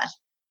big challenge.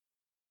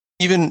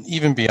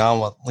 Even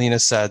beyond what Lena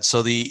said,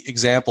 so the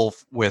example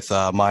with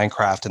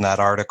Minecraft in that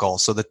article,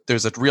 so that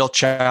there's a real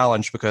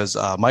challenge because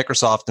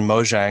Microsoft and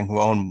Mojang, who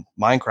own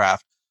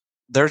Minecraft,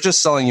 they're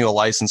just selling you a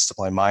license to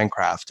play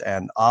Minecraft,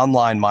 and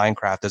online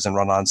Minecraft isn't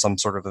run on some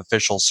sort of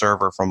official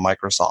server from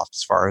Microsoft,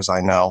 as far as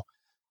I know.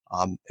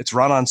 It's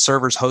run on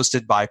servers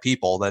hosted by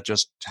people that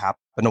just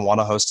happen to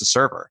want to host a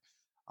server.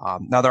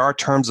 Now there are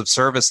terms of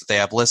service that they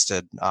have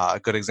listed.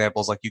 A good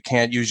example is like you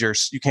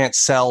can't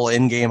sell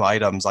in-game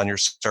items on your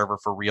server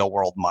for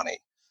real-world money.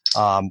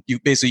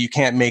 You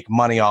can't make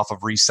money off of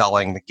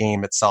reselling the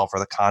game itself or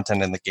the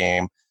content in the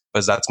game,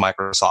 because that's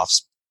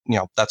Microsoft's.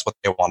 That's what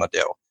they want to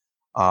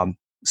do.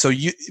 So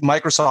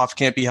Microsoft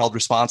can't be held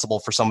responsible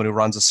for someone who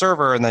runs a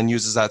server and then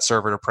uses that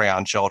server to prey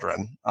on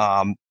children.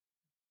 And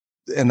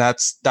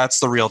that's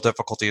the real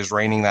difficulty, is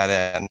reining that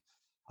in.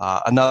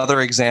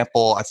 Another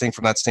example, I think,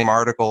 from that same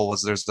article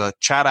was there's a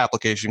chat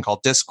application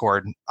called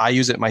Discord. I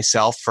use it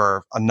myself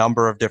for a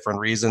number of different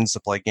reasons, to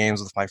play games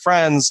with my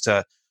friends,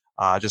 to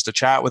just to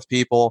chat with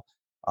people,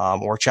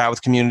 or chat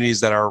with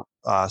communities that are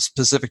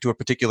specific to a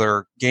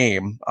particular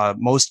game.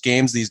 Most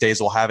games these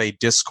days will have a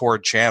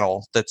Discord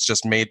channel that's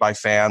just made by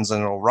fans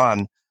and it'll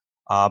run,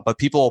 but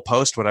people will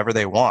post whatever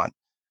they want.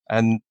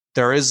 And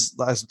there is,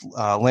 as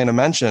Lena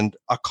mentioned,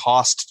 a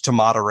cost to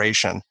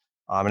moderation.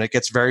 And it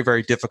gets very,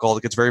 very difficult.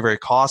 It gets very, very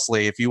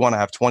costly if you want to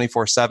have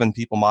 24/7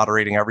 people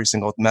moderating every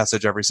single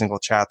message, every single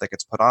chat that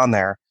gets put on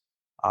there.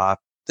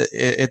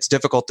 It's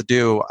difficult to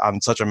do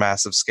on such a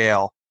massive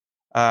scale.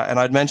 And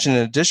I'd mention, in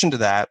addition to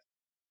that,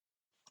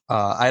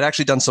 I'd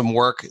actually done some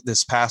work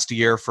this past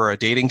year for a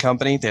dating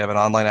company. They have an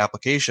online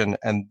application,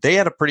 and they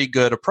had a pretty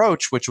good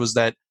approach, which was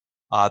that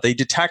they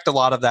detect a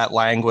lot of that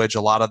language,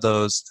 a lot of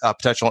those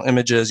potential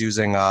images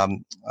using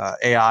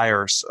AI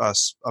or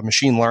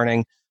machine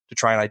learning to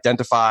try and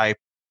identify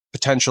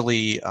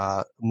potentially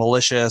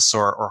malicious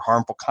or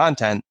harmful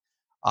content,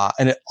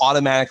 and it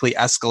automatically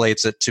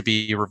escalates it to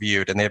be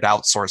reviewed. And they've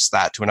outsourced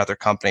that to another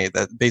company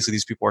that basically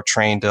these people are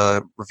trained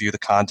to review the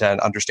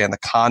content, understand the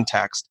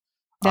context.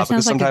 That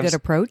sounds like a good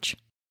approach.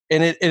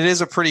 And it is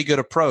a pretty good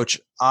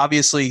approach.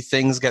 Obviously,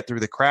 things get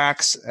through the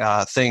cracks.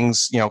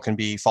 Things, can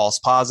be false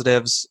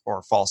positives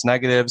or false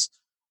negatives.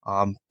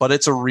 But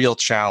it's a real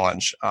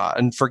challenge.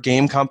 And for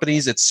game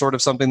companies, it's sort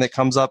of something that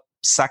comes up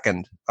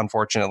second,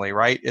 unfortunately,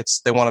 right?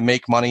 They want to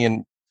make money,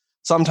 and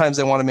sometimes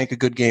they want to make a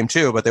good game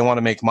too, but they want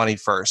to make money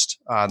first.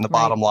 And the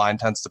bottom line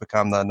tends to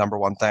become the number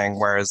one thing,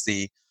 whereas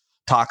the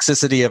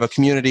toxicity of a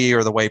community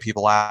or the way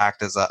people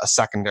act is a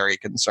secondary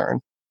concern.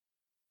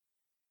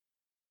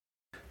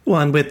 Well,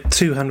 and with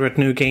 200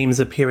 new games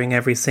appearing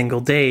every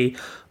single day,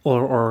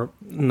 or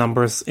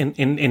numbers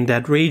in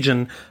that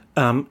region,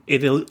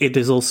 it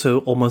is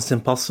also almost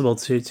impossible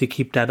to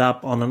keep that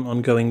up on an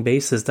ongoing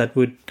basis. That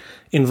would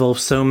involve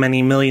so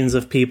many millions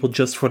of people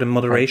just for the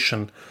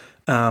moderation.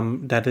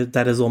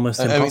 That is almost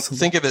impossible. I mean,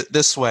 think of it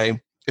this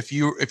way: if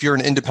you're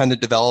an independent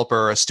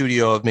developer, a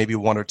studio of maybe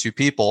one or two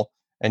people,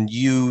 and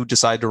you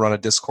decide to run a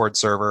Discord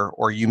server,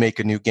 or you make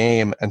a new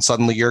game, and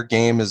suddenly your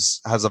game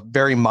has a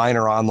very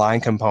minor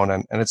online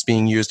component, and it's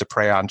being used to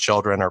prey on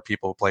children or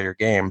people who play your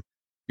game,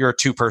 you're a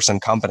two-person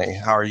company.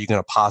 How are you going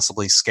to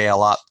possibly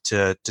scale up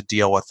to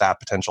deal with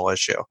that potential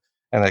issue?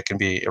 And it can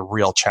be a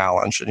real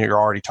challenge. And you're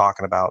already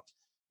talking about,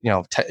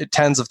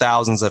 tens of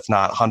thousands, if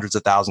not hundreds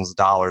of thousands of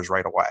dollars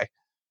right away.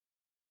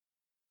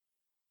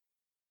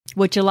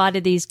 Which a lot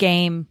of these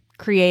game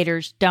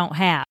creators don't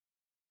have.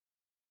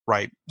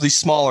 Right. These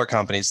smaller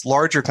companies.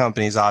 Larger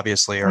companies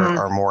obviously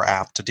are more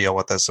apt to deal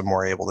with this and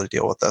more able to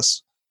deal with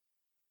this.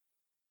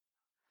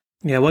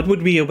 Yeah, what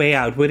would be a way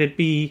out? Would it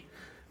be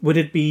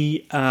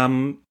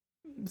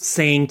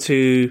saying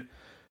to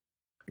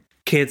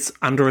kids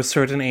under a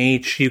certain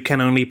age, you can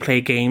only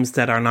play games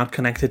that are not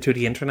connected to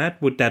the internet?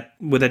 Would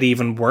that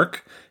even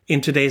work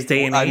in today's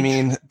day and age? I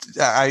mean,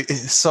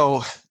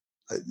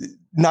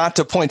 not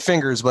to point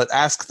fingers, but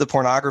ask the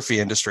pornography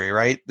industry,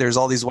 right? There's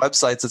all these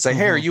websites that say,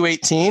 hey, are you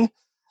 18?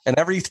 And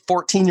every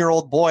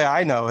 14-year-old boy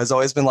I know has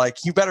always been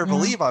like, you better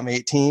believe I'm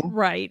 18.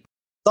 Right.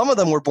 Some of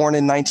them were born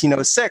in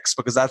 1906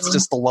 because that's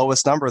just the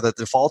lowest number that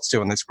defaults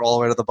to, and they scroll all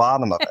the way to the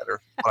bottom of it or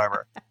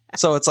whatever.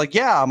 So it's like,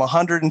 yeah, I'm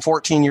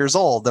 114 years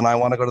old and I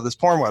want to go to this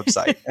porn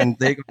website. And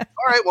they go, all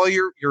right, well,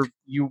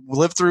 you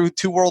lived through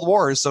 2 world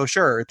wars, so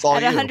sure, it's all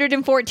At you.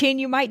 114,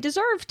 you might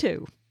deserve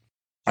to.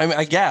 I mean,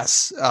 I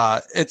guess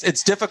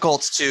it's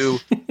difficult to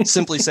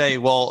simply say,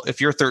 well, if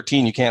you're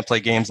 13, you can't play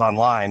games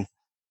online.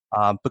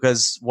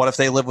 Because what if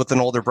they live with an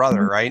older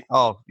brother, right?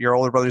 Oh, your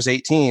older brother's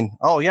 18.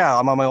 Oh yeah,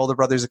 I'm on my older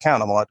brother's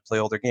account. I'm allowed to play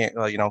older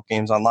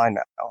games online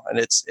now.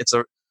 And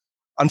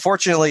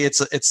unfortunately,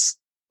 it's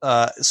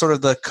sort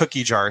of the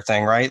cookie jar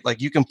thing, right?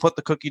 Like you can put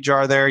the cookie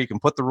jar there, you can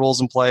put the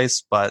rules in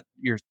place, but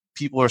your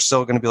people are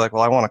still going to be like,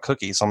 well, I want a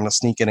cookie, so I'm going to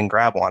sneak in and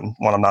grab one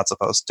when I'm not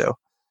supposed to.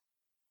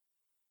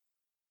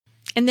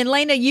 And then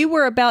Lena, you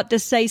were about to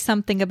say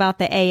something about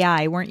the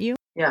AI, weren't you?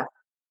 Yeah.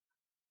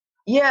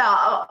 Yeah,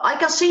 I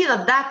can see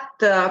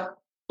that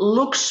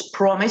looks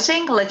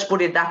promising, let's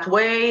put it that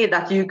way,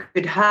 that you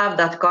could have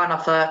that kind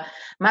of a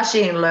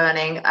machine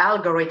learning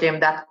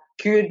algorithm that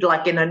could,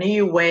 like in a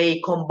new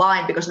way,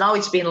 combine, because now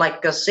it's been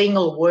like a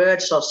single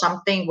words or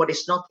something what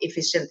is not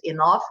efficient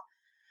enough.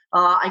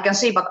 I can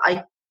see, but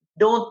I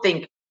don't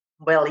think,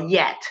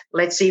 yet,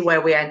 let's see where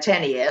we are in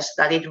 10 years,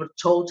 that it would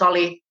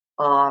totally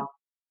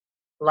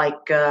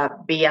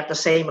be at the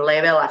same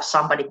level as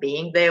somebody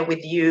being there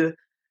with you.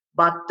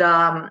 But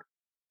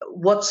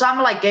what some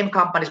like game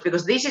companies,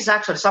 because this is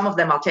actually, some of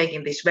them are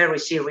taking this very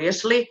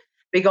seriously,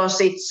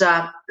 because it's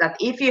that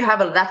if you have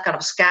that kind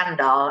of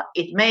scandal,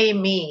 it may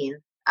mean,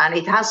 and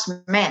it has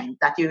meant,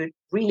 that you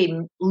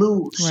really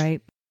lose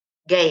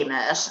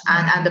gamers,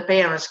 and the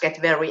parents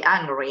get very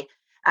angry.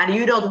 And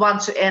you don't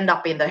want to end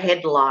up in the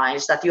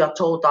headlines that you are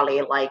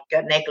totally like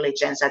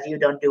negligent, that you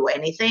don't do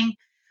anything.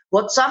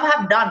 What some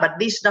have done, but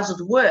this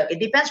doesn't work. It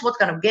depends what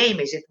kind of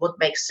game is it, what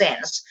makes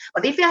sense.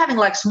 But if you're having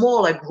like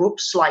smaller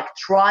groups, like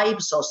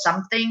tribes or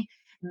something,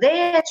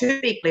 there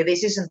typically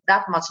this isn't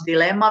that much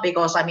dilemma,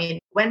 because I mean,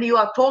 when you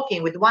are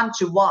talking with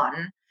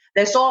one-to-one,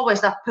 there's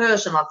always that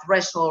personal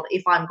threshold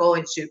if I'm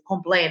going to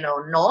complain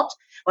or not.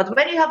 But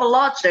when you have a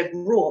larger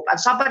group and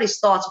somebody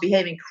starts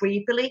behaving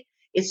creepily,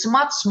 it's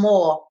much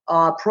more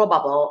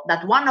probable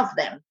that one of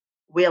them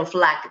will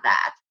flag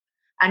that.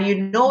 And you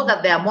know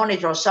that they are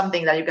monitoring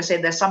something, that you can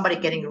say there's somebody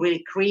getting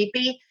really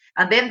creepy,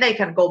 and then they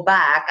can go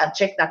back and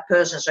check that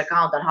person's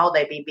account and how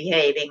they've been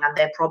behaving, and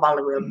they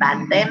probably will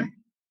ban them,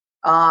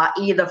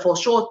 either for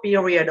short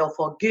period or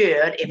for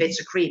good if it's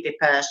a creepy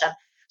person.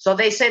 So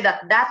they say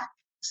that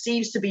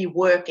seems to be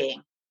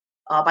working.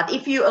 But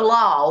if you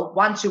allow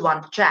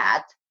one-to-one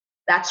chat,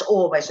 that's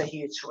always a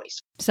huge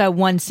risk. So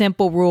one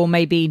simple rule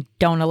may be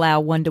don't allow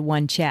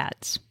one-to-one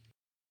chats.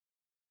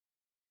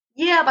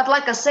 Yeah, but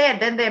like I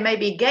said, then there may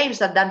be games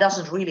that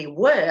doesn't really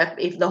work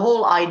if the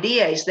whole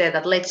idea is there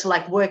that let's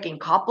like work in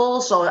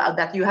couples, or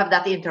that you have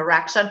that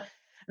interaction.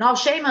 Now,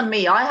 shame on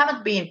me. I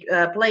haven't been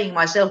playing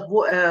myself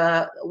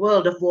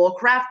World of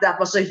Warcraft. That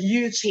was a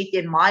huge hit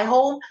in my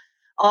home.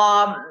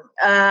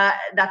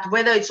 That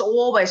whether it's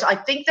always, I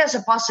think there's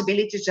a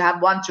possibility to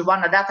have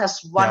one-to-one, and that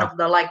has one of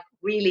the like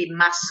really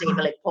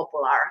massively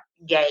popular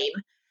game.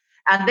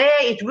 And there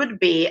it would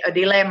be a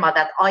dilemma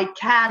that I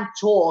can't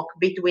talk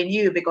between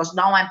you because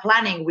now I'm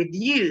planning with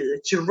you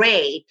to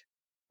raid,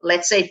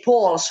 let's say,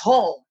 Paul's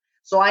home.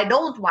 So I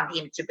don't want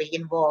him to be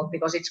involved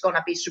because it's going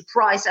to be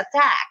surprise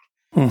attack.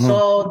 Mm-hmm.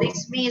 So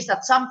this means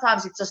that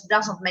sometimes it just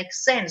doesn't make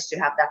sense to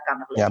have that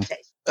kind of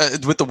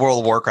limitation. With the World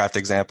of Warcraft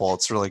example,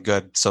 it's really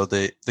good. So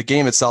the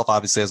game itself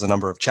obviously has a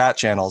number of chat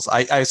channels.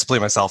 I used to play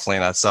myself,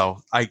 Lena, so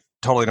I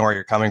totally know where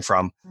you're coming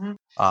from.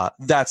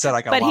 Mm-hmm. That said,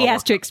 I got. But he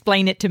has to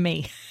explain it to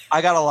me.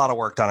 I got a lot of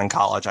work done in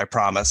college, I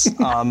promise.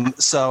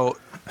 So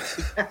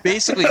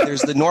basically,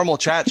 there's the normal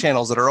chat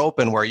channels that are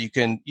open where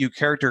your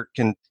character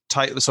can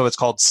type. So it's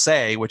called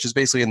Say, which is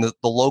basically in the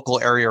local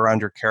area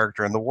around your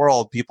character in the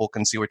world. People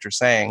can see what you're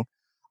saying.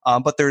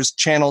 But there's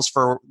channels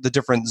for the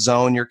different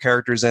zone your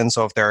character's in.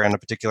 So if they're in a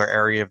particular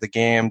area of the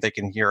game, they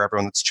can hear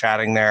everyone that's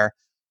chatting there.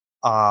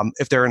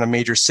 If they're in a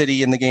major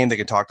city in the game, they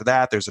can talk to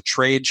that. There's a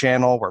trade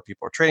channel where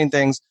people are trading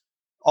things.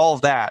 All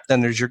of that.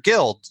 Then there's your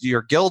guild.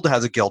 Your guild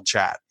has a guild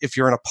chat. If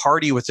you're in a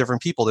party with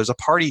different people, there's a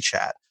party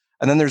chat.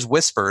 And then there's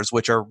whispers,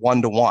 which are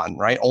one-to-one,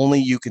 right?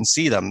 Only you can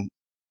see them.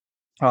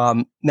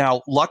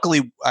 Now,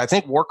 luckily, I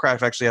think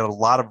Warcraft actually had a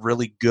lot of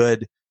really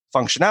good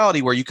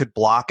functionality where you could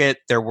block it.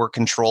 There were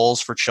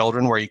controls for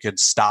children where you could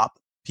stop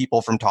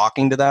people from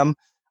talking to them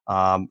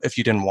if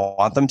you didn't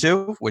want them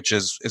to, which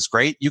is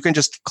great. You can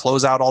just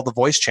close out all the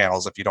voice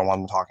channels if you don't want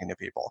them talking to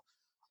people.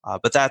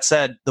 But that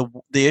said,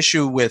 the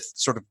issue with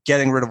sort of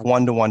getting rid of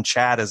one-to-one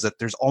chat is that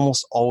there's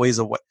almost always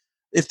a way.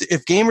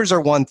 If gamers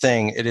are one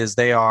thing, it is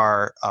they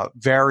are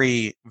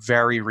very,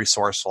 very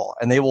resourceful,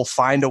 and they will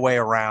find a way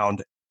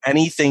around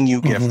anything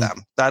you give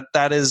them.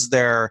 That is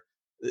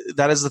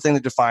the thing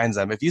that defines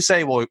them. If you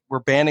say, well, we're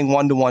banning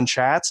one-to-one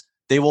chats,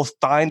 they will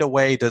find a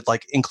way to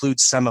like include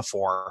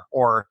semaphore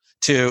or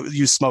to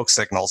use smoke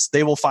signals.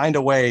 They will find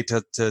a way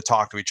to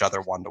talk to each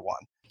other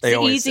one-to-one. The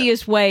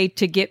easiest way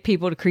to get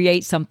people to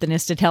create something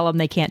is to tell them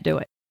they can't do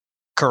it.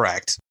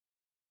 Correct.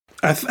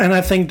 And I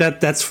think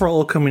that's for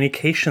all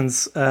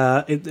communications.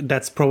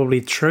 That's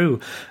probably true.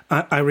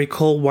 I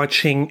recall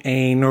watching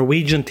a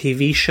Norwegian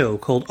TV show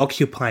called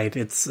Occupied.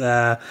 It's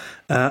a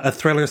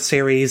thriller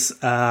series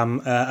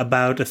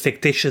about a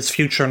fictitious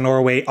future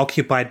Norway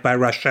occupied by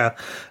Russia,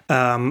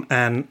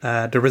 and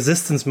the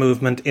resistance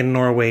movement in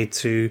Norway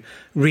to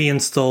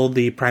reinstall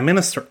the prime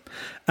minister.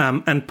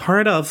 And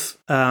part of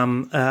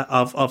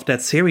that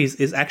series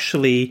is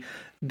actually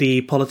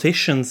the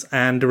politicians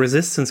and the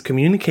resistance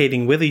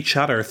communicating with each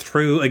other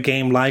through a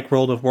game like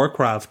World of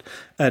Warcraft,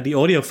 the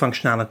audio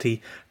functionality,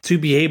 to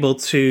be able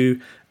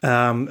to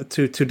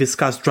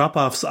discuss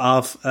drop-offs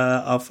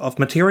of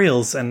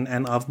materials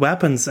and of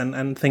weapons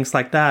and things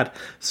like that.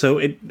 So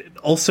it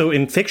also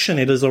in fiction,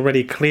 it is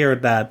already clear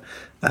that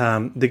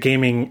the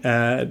gaming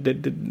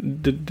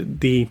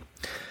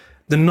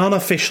the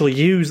non-official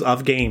use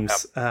of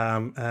games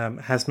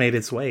has made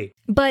its way.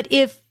 But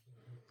if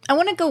I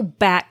want to go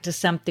back to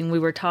something we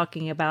were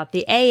talking about,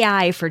 the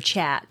AI for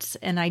chats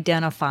and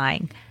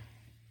identifying.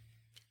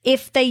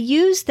 If they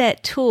use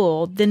that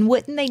tool, then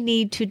wouldn't they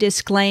need to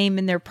disclaim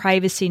in their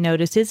privacy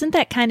notice? Isn't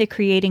that kind of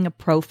creating a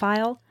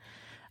profile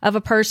of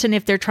a person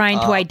if they're trying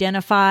to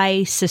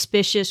identify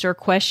suspicious or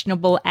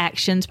questionable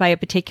actions by a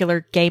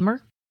particular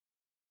gamer?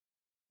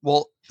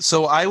 Well,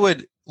 so I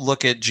would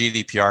look at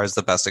GDPR as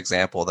the best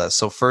example of this.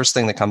 So first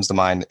thing that comes to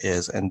mind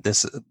is, and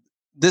this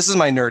is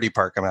my nerdy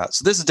part coming out.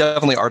 So this is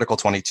definitely Article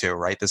 22,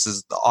 right? This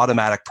is the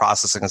automatic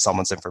processing of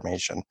someone's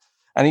information.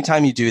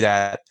 Anytime you do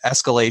that,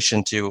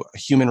 escalation to a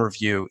human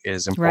review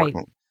is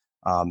important.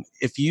 Right.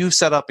 If you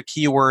set up a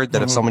keyword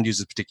that if someone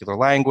uses a particular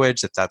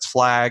language, that's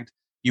flagged,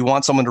 you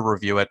want someone to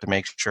review it to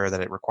make sure that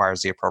it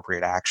requires the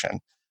appropriate action.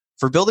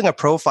 For building a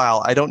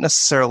profile, I don't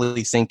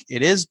necessarily think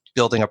it is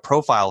building a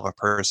profile of a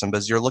person,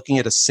 because you're looking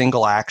at a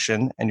single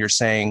action and you're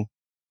saying,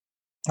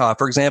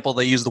 for example,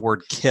 they use the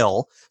word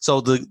kill. So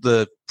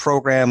the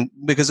program,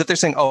 because if they're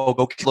saying, oh,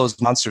 go kill those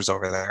monsters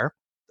over there,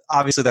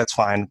 obviously that's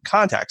fine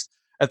context.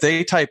 If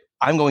they type,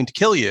 I'm going to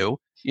kill you,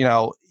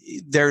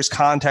 there's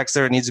context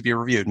there that needs to be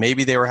reviewed.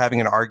 Maybe they were having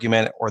an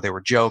argument or they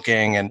were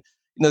joking. And,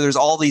 there's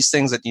all these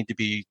things that need to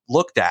be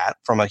looked at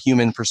from a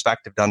human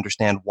perspective to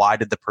understand why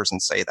did the person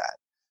say that.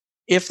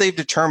 If they've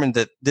determined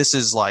that this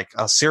is like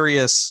a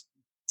serious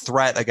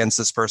threat against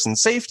this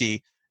person's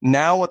safety,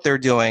 now what they're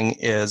doing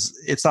is,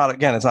 it's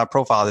not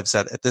profile. They've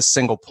said at this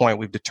single point,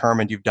 we've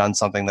determined you've done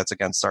something that's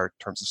against our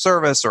terms of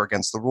service or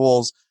against the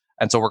rules.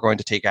 And so we're going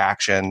to take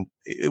action,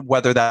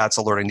 whether that's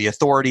alerting the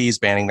authorities,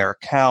 banning their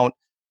account,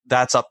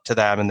 that's up to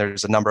them. And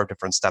there's a number of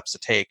different steps to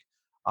take.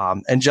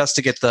 And just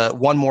to get the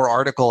one more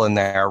article in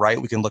there,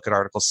 right, we can look at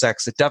Article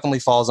 6. It definitely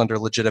falls under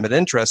legitimate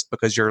interest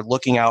because you're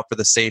looking out for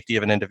the safety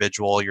of an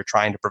individual. You're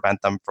trying to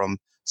prevent them from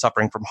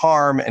suffering from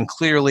harm. And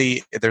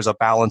clearly, there's a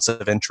balance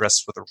of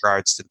interests with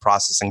regards to the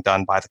processing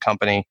done by the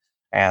company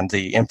and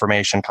the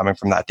information coming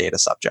from that data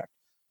subject.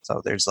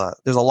 So there's a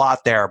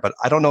lot there, but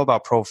I don't know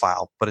about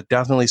profile, but it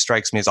definitely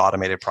strikes me as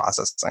automated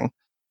processing.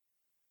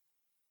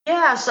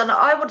 Yes, and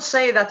I would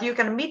say that you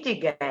can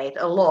mitigate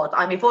a lot.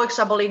 I mean, for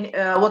example, in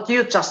what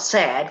you just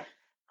said,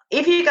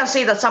 if you can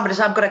see that somebody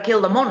says, I'm going to kill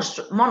the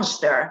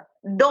monster,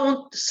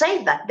 don't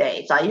save that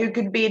data. You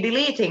could be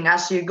deleting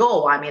as you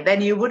go. I mean,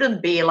 then you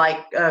wouldn't be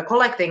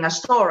collecting and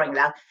storing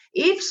that.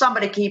 If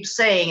somebody keeps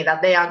saying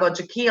that they are going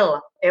to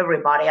kill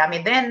everybody, I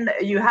mean, then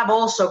you have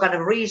also kind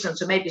of reason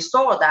to maybe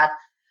store that.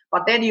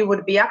 But then you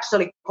would be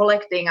actually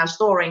collecting and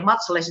storing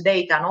much less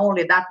data, and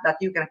only that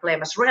you can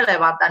claim as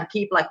relevant, and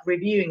keep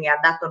reviewing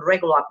that on a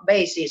regular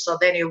basis. So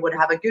then you would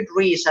have a good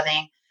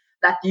reasoning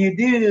that you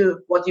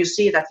do what you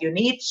see that you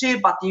need to,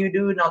 but you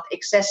do not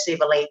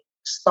excessively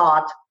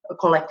start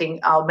collecting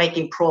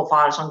making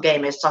profiles on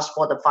gamers just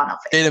for the fun of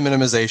it. Data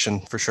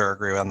minimization, for sure.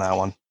 Agree on that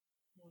one.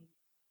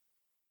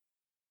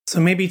 So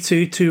maybe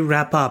to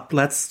wrap up,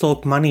 let's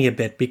talk money a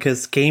bit,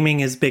 because gaming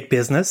is big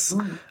business.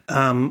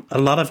 A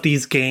lot of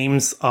these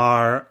games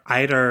are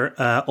either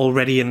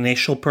already an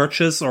initial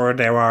purchase, or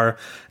there are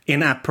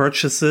in-app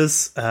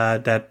purchases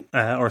that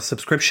or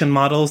subscription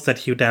models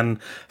that you then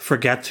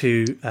forget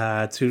to so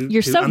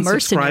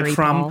unsubscribe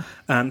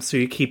from. So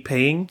you keep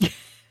paying.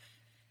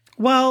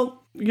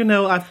 Well,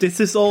 this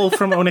is all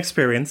from own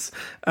experience.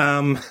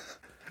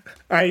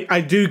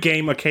 I do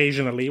game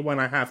occasionally when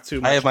I have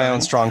to. I have my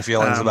own strong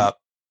feelings about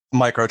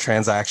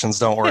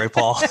microtransactions. Don't worry,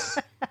 Paul.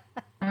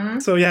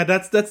 So yeah,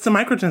 that's the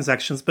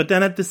microtransactions. But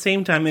then at the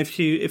same time, if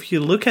you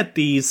look at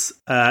these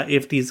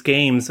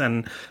games,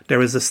 and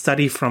there is a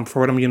study from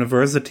Fordham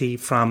University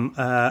from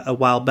a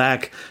while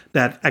back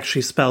that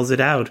actually spells it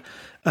out.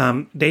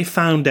 They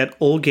found that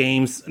all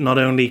games not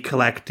only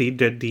collect the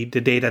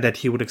data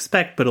that you would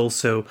expect, but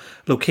also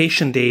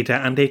location data,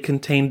 and they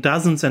contain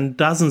dozens and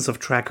dozens of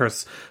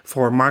trackers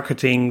for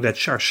marketing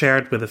that are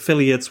shared with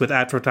affiliates, with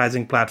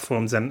advertising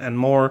platforms, and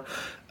more.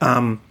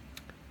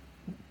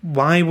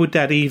 Why would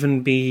that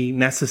even be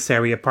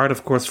necessary, apart,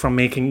 of course, from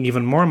making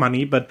even more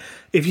money? But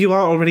if you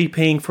are already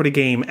paying for the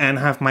game and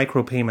have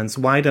micropayments,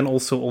 why then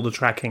also all the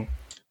tracking?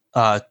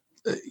 I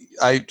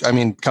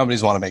mean,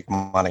 companies want to make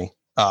money.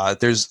 I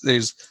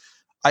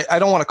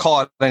don't want to call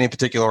out any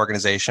particular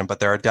organization,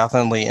 but there are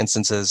definitely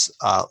instances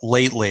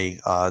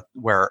lately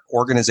where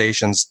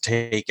organizations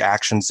take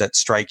actions that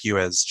strike you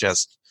as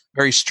just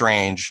very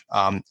strange.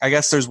 I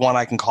guess there's one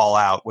I can call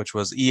out, which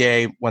was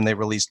EA when they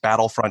released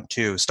Battlefront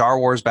 2. Star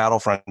Wars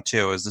Battlefront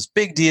 2 is this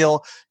big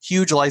deal,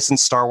 huge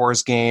licensed Star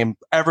Wars game.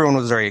 Everyone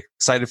was very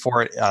excited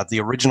for it. The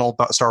original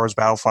Star Wars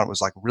Battlefront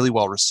was really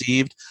well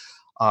received.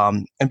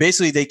 And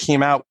basically, they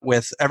came out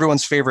with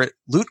everyone's favorite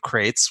loot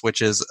crates, which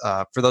is,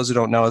 for those who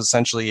don't know,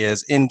 essentially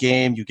is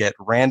in-game, you get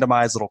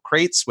randomized little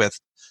crates with,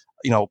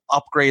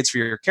 upgrades for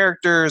your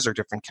characters or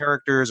different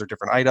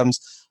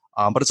items,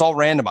 but it's all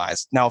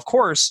randomized. Now, of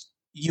course,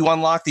 you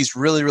unlock these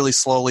really, really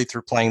slowly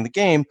through playing the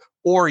game,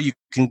 or you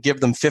can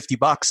give them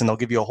 $50 and they'll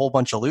give you a whole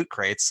bunch of loot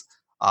crates.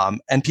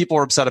 And people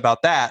were upset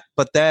about that.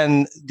 But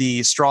then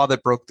the straw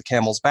that broke the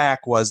camel's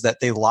back was that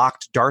they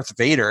locked Darth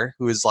Vader,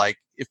 who is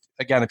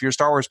if you're a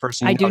Star Wars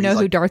person, I do know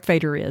who Darth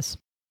Vader is.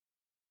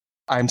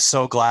 I'm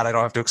so glad I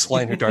don't have to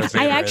explain who Darth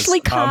Vader is. I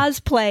actually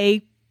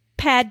cosplay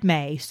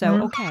Padme,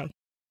 so okay.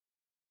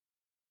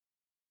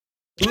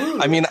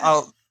 I mean,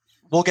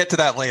 we'll get to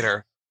that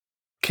later.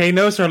 Kay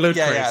knows her loot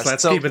crates.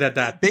 Let's keep it at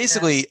that.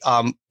 Basically,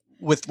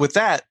 with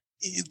that,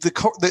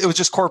 it was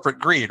just corporate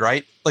greed,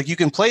 right? You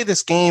can play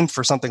this game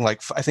for something I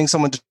think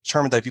someone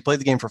determined that if you played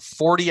the game for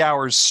 40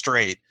 hours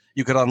straight,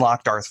 you could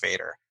unlock Darth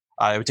Vader.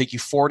 It would take you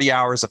 40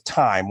 hours of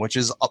time, which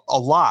is a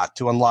lot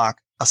to unlock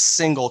a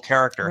single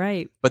character.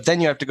 Right. But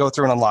then you have to go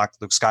through and unlock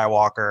Luke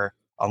Skywalker,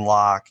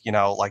 unlock,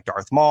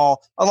 Darth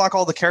Maul, unlock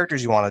all the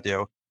characters you want to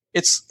do.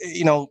 It's,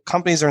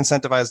 companies are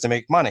incentivized to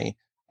make money.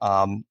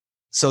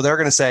 So they're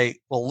going to say,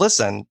 well,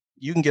 listen,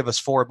 you can give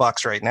us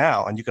 $4 right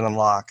now and you can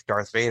unlock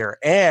Darth Vader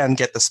and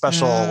get the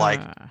special,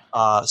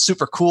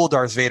 super cool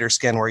Darth Vader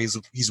skin where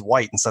he's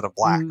white instead of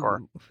black,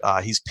 or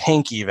he's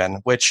pink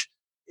even, which,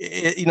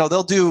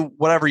 they'll do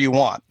whatever you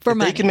want. If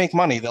they can make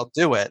money, they'll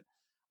do it.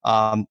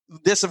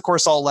 This, of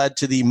course, all led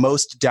to the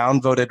most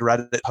downvoted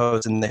Reddit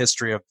post in the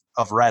history of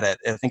Reddit.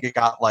 I think it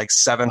got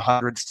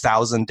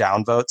 700,000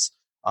 downvotes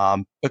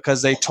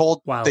because they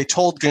told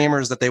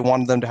gamers that they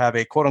wanted them to have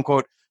a quote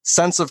unquote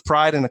sense of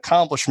pride and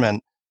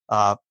accomplishment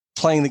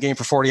playing the game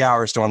for 40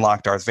 hours to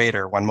unlock Darth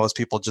Vader, when most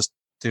people just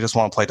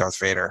want to play Darth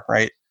Vader,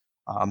 right?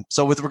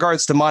 So with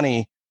regards to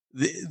money,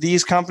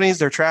 these companies,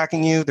 they're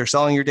tracking you, they're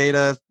selling your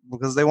data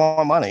because they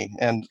want money.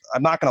 And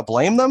I'm not going to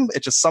blame them.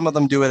 It's just some of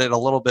them do it a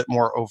little bit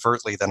more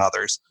overtly than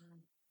others.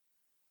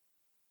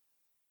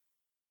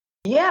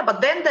 Yeah,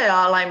 but then there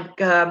are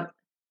a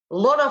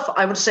lot of,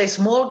 I would say,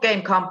 small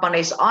game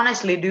companies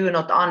honestly do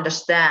not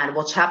understand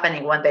what's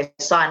happening when they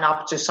sign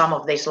up to some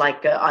of these,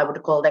 I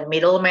would call them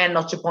middlemen,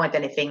 not to point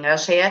any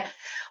fingers here.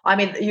 I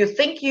mean, you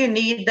think you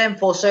need them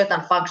for certain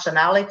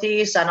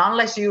functionalities, and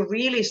unless you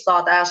really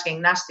start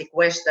asking nasty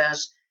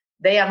questions,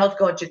 they are not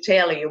going to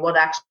tell you what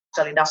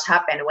actually does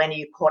happen when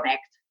you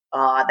connect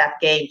that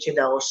game to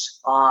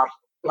those,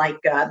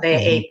 their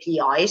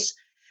APIs.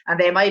 And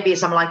there might be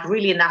some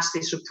really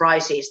nasty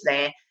surprises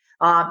there.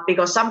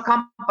 Because some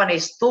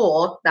companies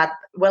thought that,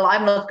 well,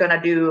 I'm not going to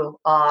do,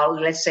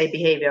 let's say,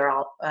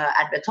 behavioral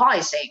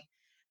advertising,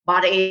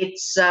 but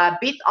it's a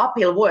bit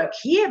uphill work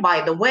here,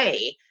 by the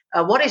way,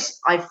 what is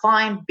I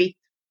find bit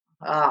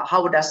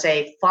how would I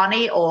say,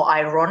 funny or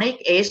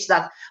ironic is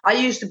that I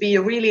used to be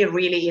really,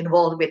 really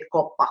involved with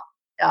COPPA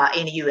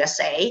in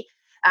USA.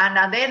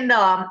 And then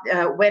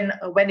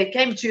when it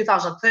came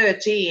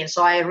 2013,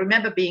 so I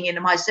remember being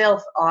in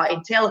myself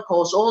in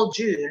telcos all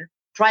June,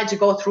 trying to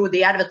go through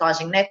the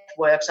advertising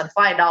networks and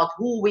find out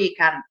who we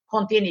can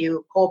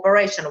continue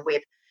cooperation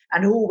with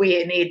and who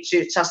we need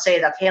to just say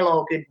that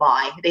hello,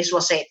 goodbye. This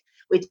was it.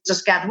 We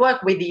just can't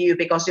work with you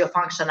because your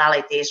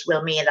functionalities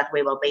will mean that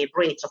we will be in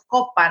breach of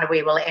COPPA and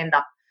we will end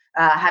up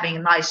having a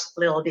nice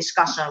little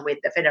discussion with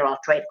the Federal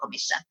Trade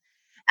Commission.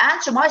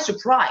 And to my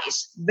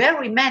surprise,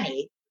 very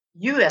many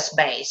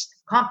US-based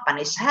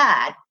companies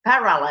had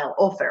parallel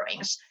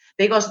offerings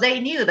because they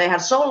knew they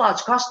had so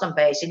large customer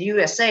base in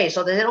USA.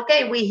 So they said,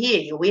 okay, we hear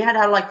you. We had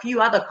like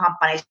few other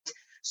companies.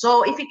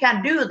 So if you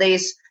can do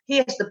this,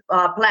 here's the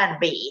plan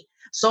B.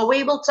 So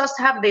we will just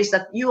have this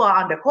that you are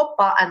under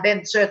COPPA and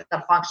then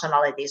certain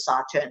functionalities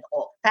are turned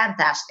off.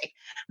 Fantastic.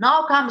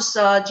 Now comes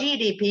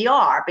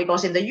GDPR,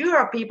 because in the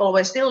Europe people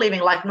were still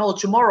living like no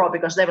tomorrow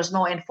because there was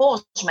no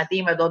enforcement,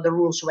 even though the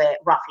rules were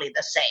roughly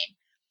the same.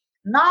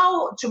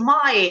 Now, to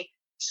my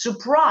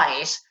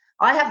surprise,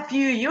 I have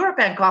few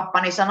European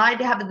companies and I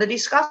have the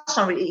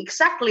discussion with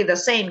exactly the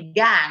same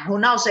gang who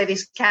now say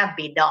this can't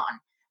be done.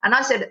 And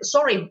I said,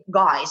 sorry,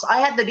 guys, I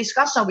had the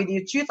discussion with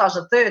you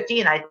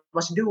 2013. It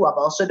was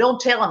doable. So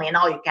don't tell me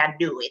now you can't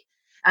do it.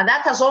 And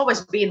that has always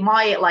been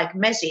my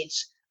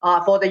message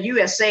for the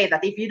USA,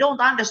 that if you don't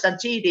understand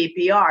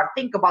GDPR,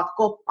 think about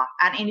COPPA.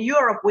 And in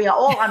Europe, we are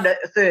all under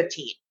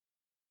 13.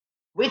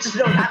 We just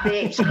don't have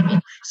the age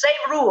limit.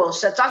 Same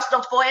rules, just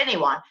not for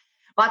anyone.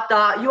 But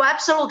you're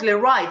absolutely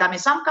right. I mean,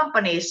 some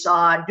companies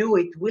do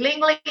it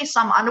willingly,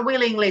 some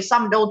unwillingly,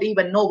 some don't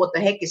even know what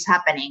the heck is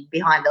happening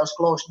behind those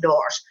closed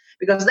doors.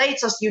 Because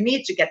you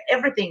need to get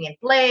everything in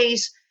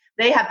place.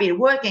 They have been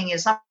working in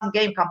some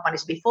game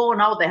companies before.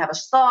 Now they have a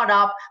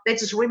startup. They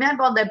just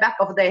remember on the back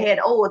of their head,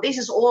 oh, this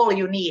is all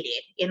you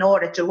needed in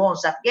order to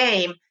launch that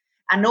game.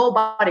 And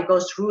nobody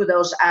goes through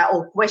those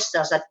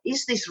questions that,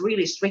 is this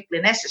really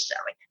strictly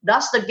necessary?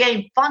 Does the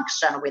game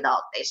function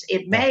without this?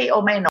 It may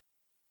or may not.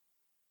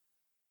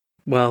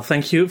 Well,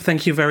 thank you.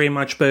 Thank you very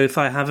much, both.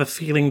 I have a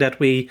feeling that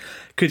we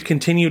could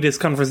continue these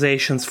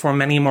conversations for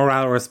many more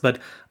hours, but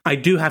I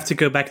do have to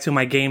go back to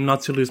my game not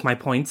to lose my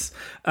points.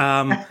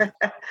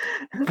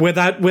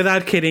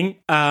 Without kidding,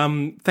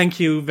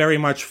 thank you very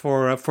much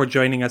for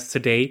joining us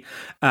today.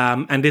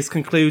 And this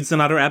concludes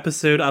another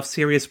episode of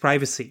Serious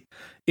Privacy.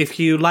 If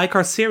you like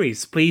our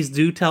series, please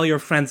do tell your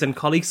friends and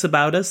colleagues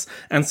about us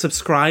and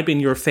subscribe in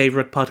your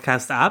favorite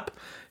podcast app.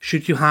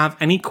 Should you have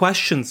any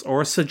questions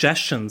or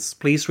suggestions,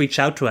 please reach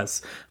out to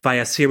us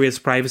via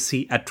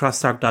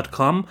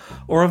seriousprivacy@trustarc.com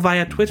or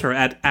via Twitter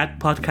at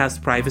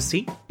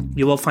 @podcastprivacy.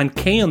 You will find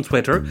Kay on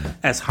Twitter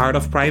as Heart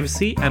of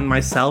Privacy and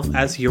myself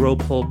as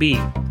EuroPolB.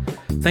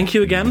 Thank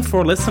you again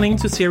for listening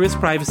to Serious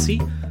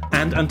Privacy,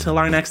 and until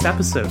our next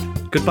episode,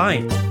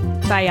 goodbye.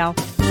 Bye, y'all.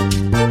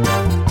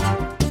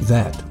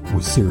 That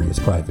was Serious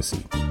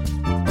Privacy.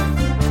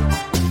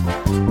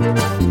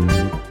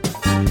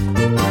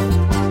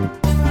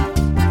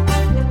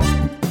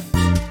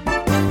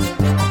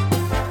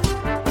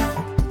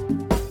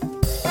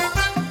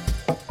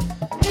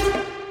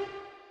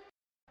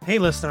 Hey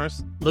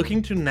listeners,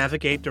 looking to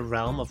navigate the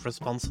realm of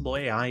responsible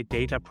AI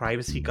data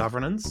privacy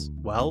governance?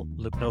 Well,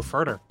 look no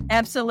further.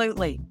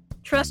 Absolutely.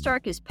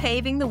 TrustArc is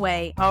paving the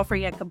way,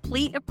 offering a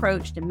complete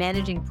approach to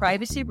managing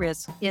privacy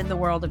risks in the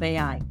world of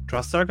AI.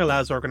 TrustArc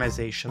allows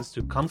organizations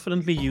to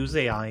confidently use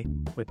AI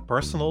with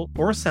personal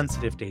or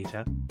sensitive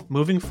data,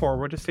 moving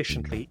forward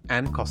efficiently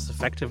and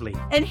cost-effectively.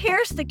 And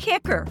here's the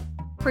kicker.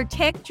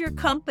 Protect your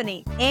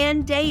company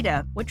and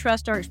data with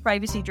TrustArc's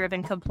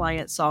privacy-driven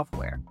compliance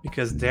software.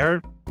 Because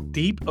their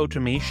deep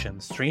automation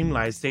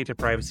streamlines data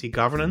privacy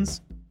governance,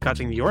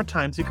 cutting your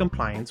time to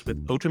compliance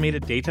with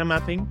automated data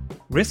mapping,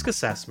 risk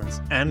assessments,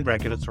 and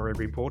regulatory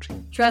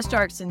reporting.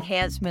 TrustArc's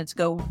enhancements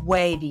go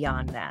way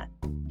beyond that,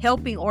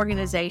 helping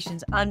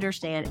organizations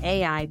understand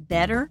AI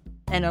better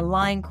and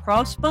align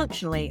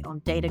cross-functionally on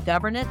data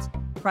governance,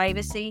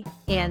 privacy,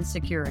 and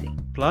security.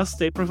 Plus,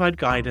 they provide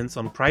guidance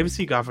on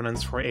privacy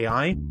governance for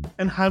AI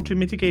and how to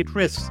mitigate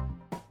risks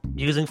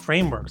using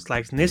frameworks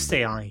like NIST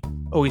AI,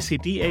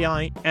 OECD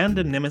AI, and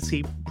the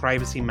Nymity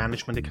Privacy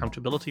Management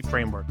Accountability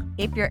Framework.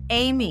 If you're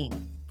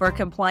aiming for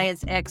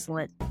compliance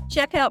excellence,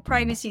 check out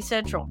Privacy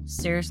Central.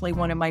 Seriously,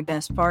 one of my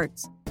best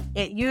parts.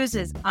 It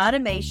uses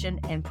automation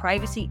and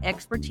privacy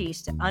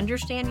expertise to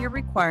understand your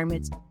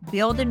requirements,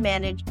 build and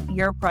manage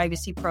your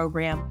privacy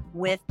program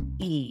with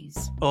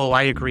ease. Oh,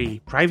 I agree.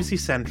 Privacy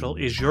Central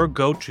is your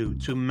go-to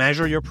to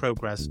measure your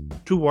progress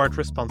toward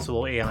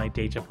responsible AI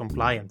data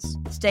compliance.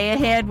 Stay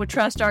ahead with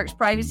TrustArc's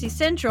Privacy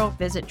Central.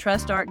 Visit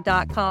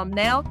trustarc.com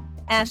now.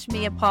 Ask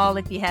me and Paul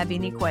if you have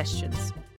any questions.